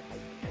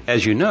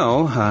 As you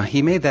know,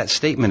 he made that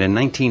statement in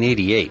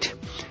 1988,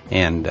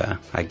 and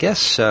I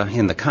guess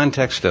in the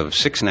context of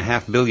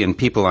 6.5 billion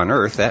people on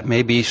Earth, that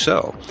may be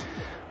so.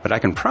 But I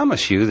can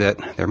promise you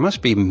that there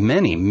must be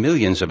many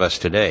millions of us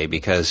today,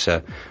 because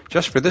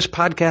just for this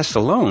podcast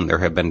alone, there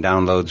have been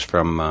downloads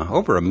from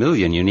over 1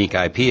 million unique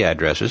IP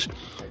addresses,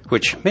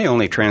 which may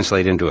only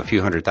translate into a few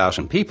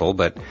 100,000 people,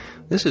 but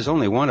this is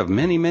only one of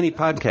many, many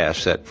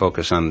podcasts that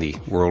focus on the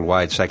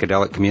worldwide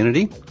psychedelic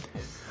community.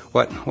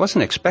 What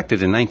wasn't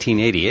expected in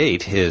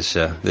 1988 is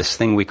this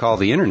thing we call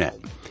the Internet.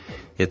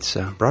 It's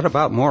brought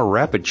about more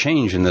rapid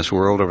change in this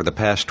world over the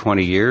past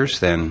 20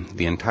 years than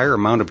the entire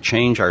amount of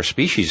change our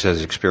species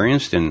has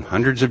experienced in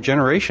hundreds of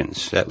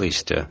generations. At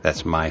least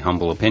that's my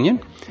humble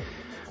opinion.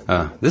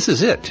 This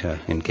is it.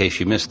 In case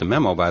you missed the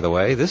memo, by the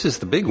way, this is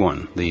the big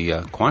one,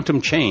 the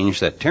quantum change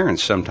that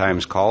Terence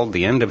sometimes called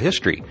the end of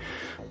history,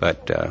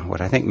 but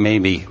what I think may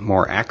be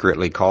more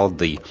accurately called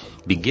the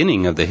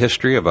beginning of the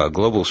history of a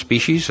global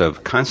species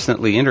of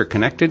constantly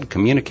interconnected,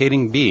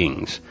 communicating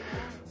beings.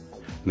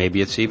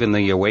 Maybe it's even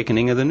the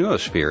awakening of the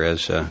noosphere,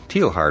 as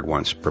Teilhard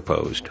once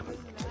proposed.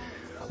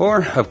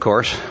 Or, of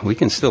course, we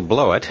can still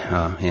blow it,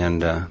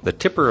 and the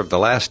tipper of the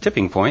last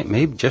tipping point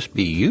may just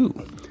be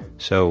you.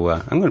 So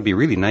I'm going to be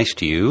really nice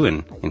to you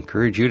and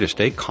encourage you to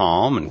stay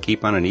calm and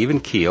keep on an even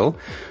keel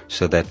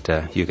so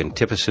that you can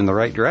tip us in the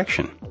right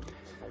direction.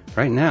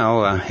 Right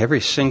now,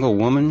 every single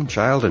woman,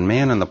 child, and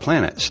man on the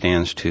planet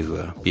stands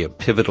to be a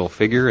pivotal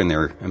figure in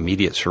their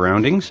immediate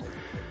surroundings,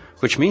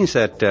 which means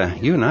that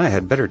you and I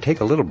had better take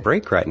a little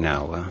break right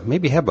now.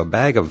 Maybe have a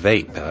bag of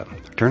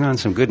vape, turn on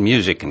some good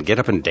music, and get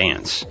up and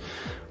dance.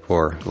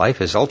 For life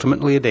is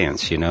ultimately a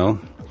dance, you know.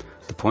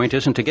 The point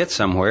isn't to get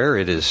somewhere,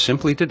 it is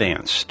simply to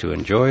dance, to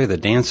enjoy the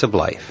dance of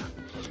life.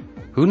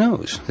 Who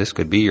knows? This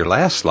could be your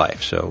last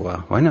life,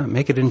 so why not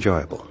make it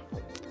enjoyable?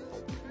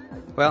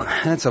 Well,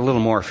 that's a little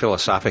more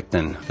philosophic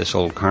than this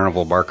old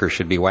carnival barker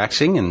should be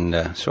waxing,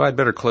 and so I'd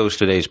better close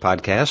today's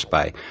podcast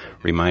by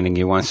reminding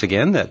you once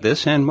again that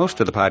this and most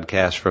of the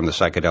podcasts from the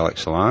Psychedelic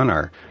Salon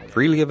are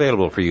freely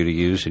available for you to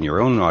use in your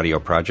own audio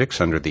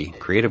projects under the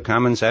Creative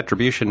Commons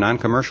Attribution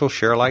Non-Commercial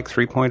Share-alike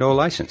 3.0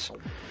 license.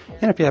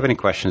 And if you have any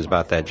questions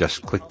about that,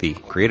 just click the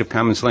Creative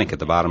Commons link at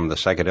the bottom of the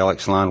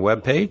Psychedelic Salon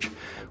webpage,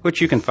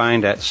 which you can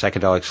find at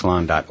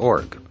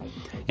psychedelicsalon.org.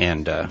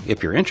 And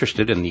if you're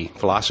interested in the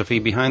philosophy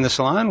behind the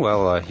Salon,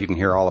 well, you can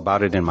hear all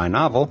about it in my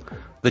novel,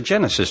 The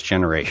Genesis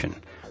Generation,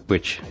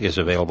 which is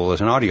available as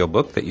an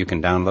audiobook that you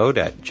can download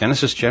at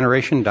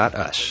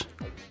genesisgeneration.us.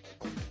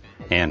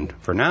 And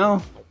for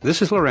now,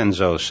 This is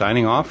Lorenzo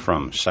signing off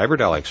from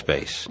Cyberdelic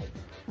Space.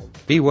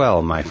 Be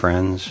well, my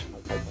friends.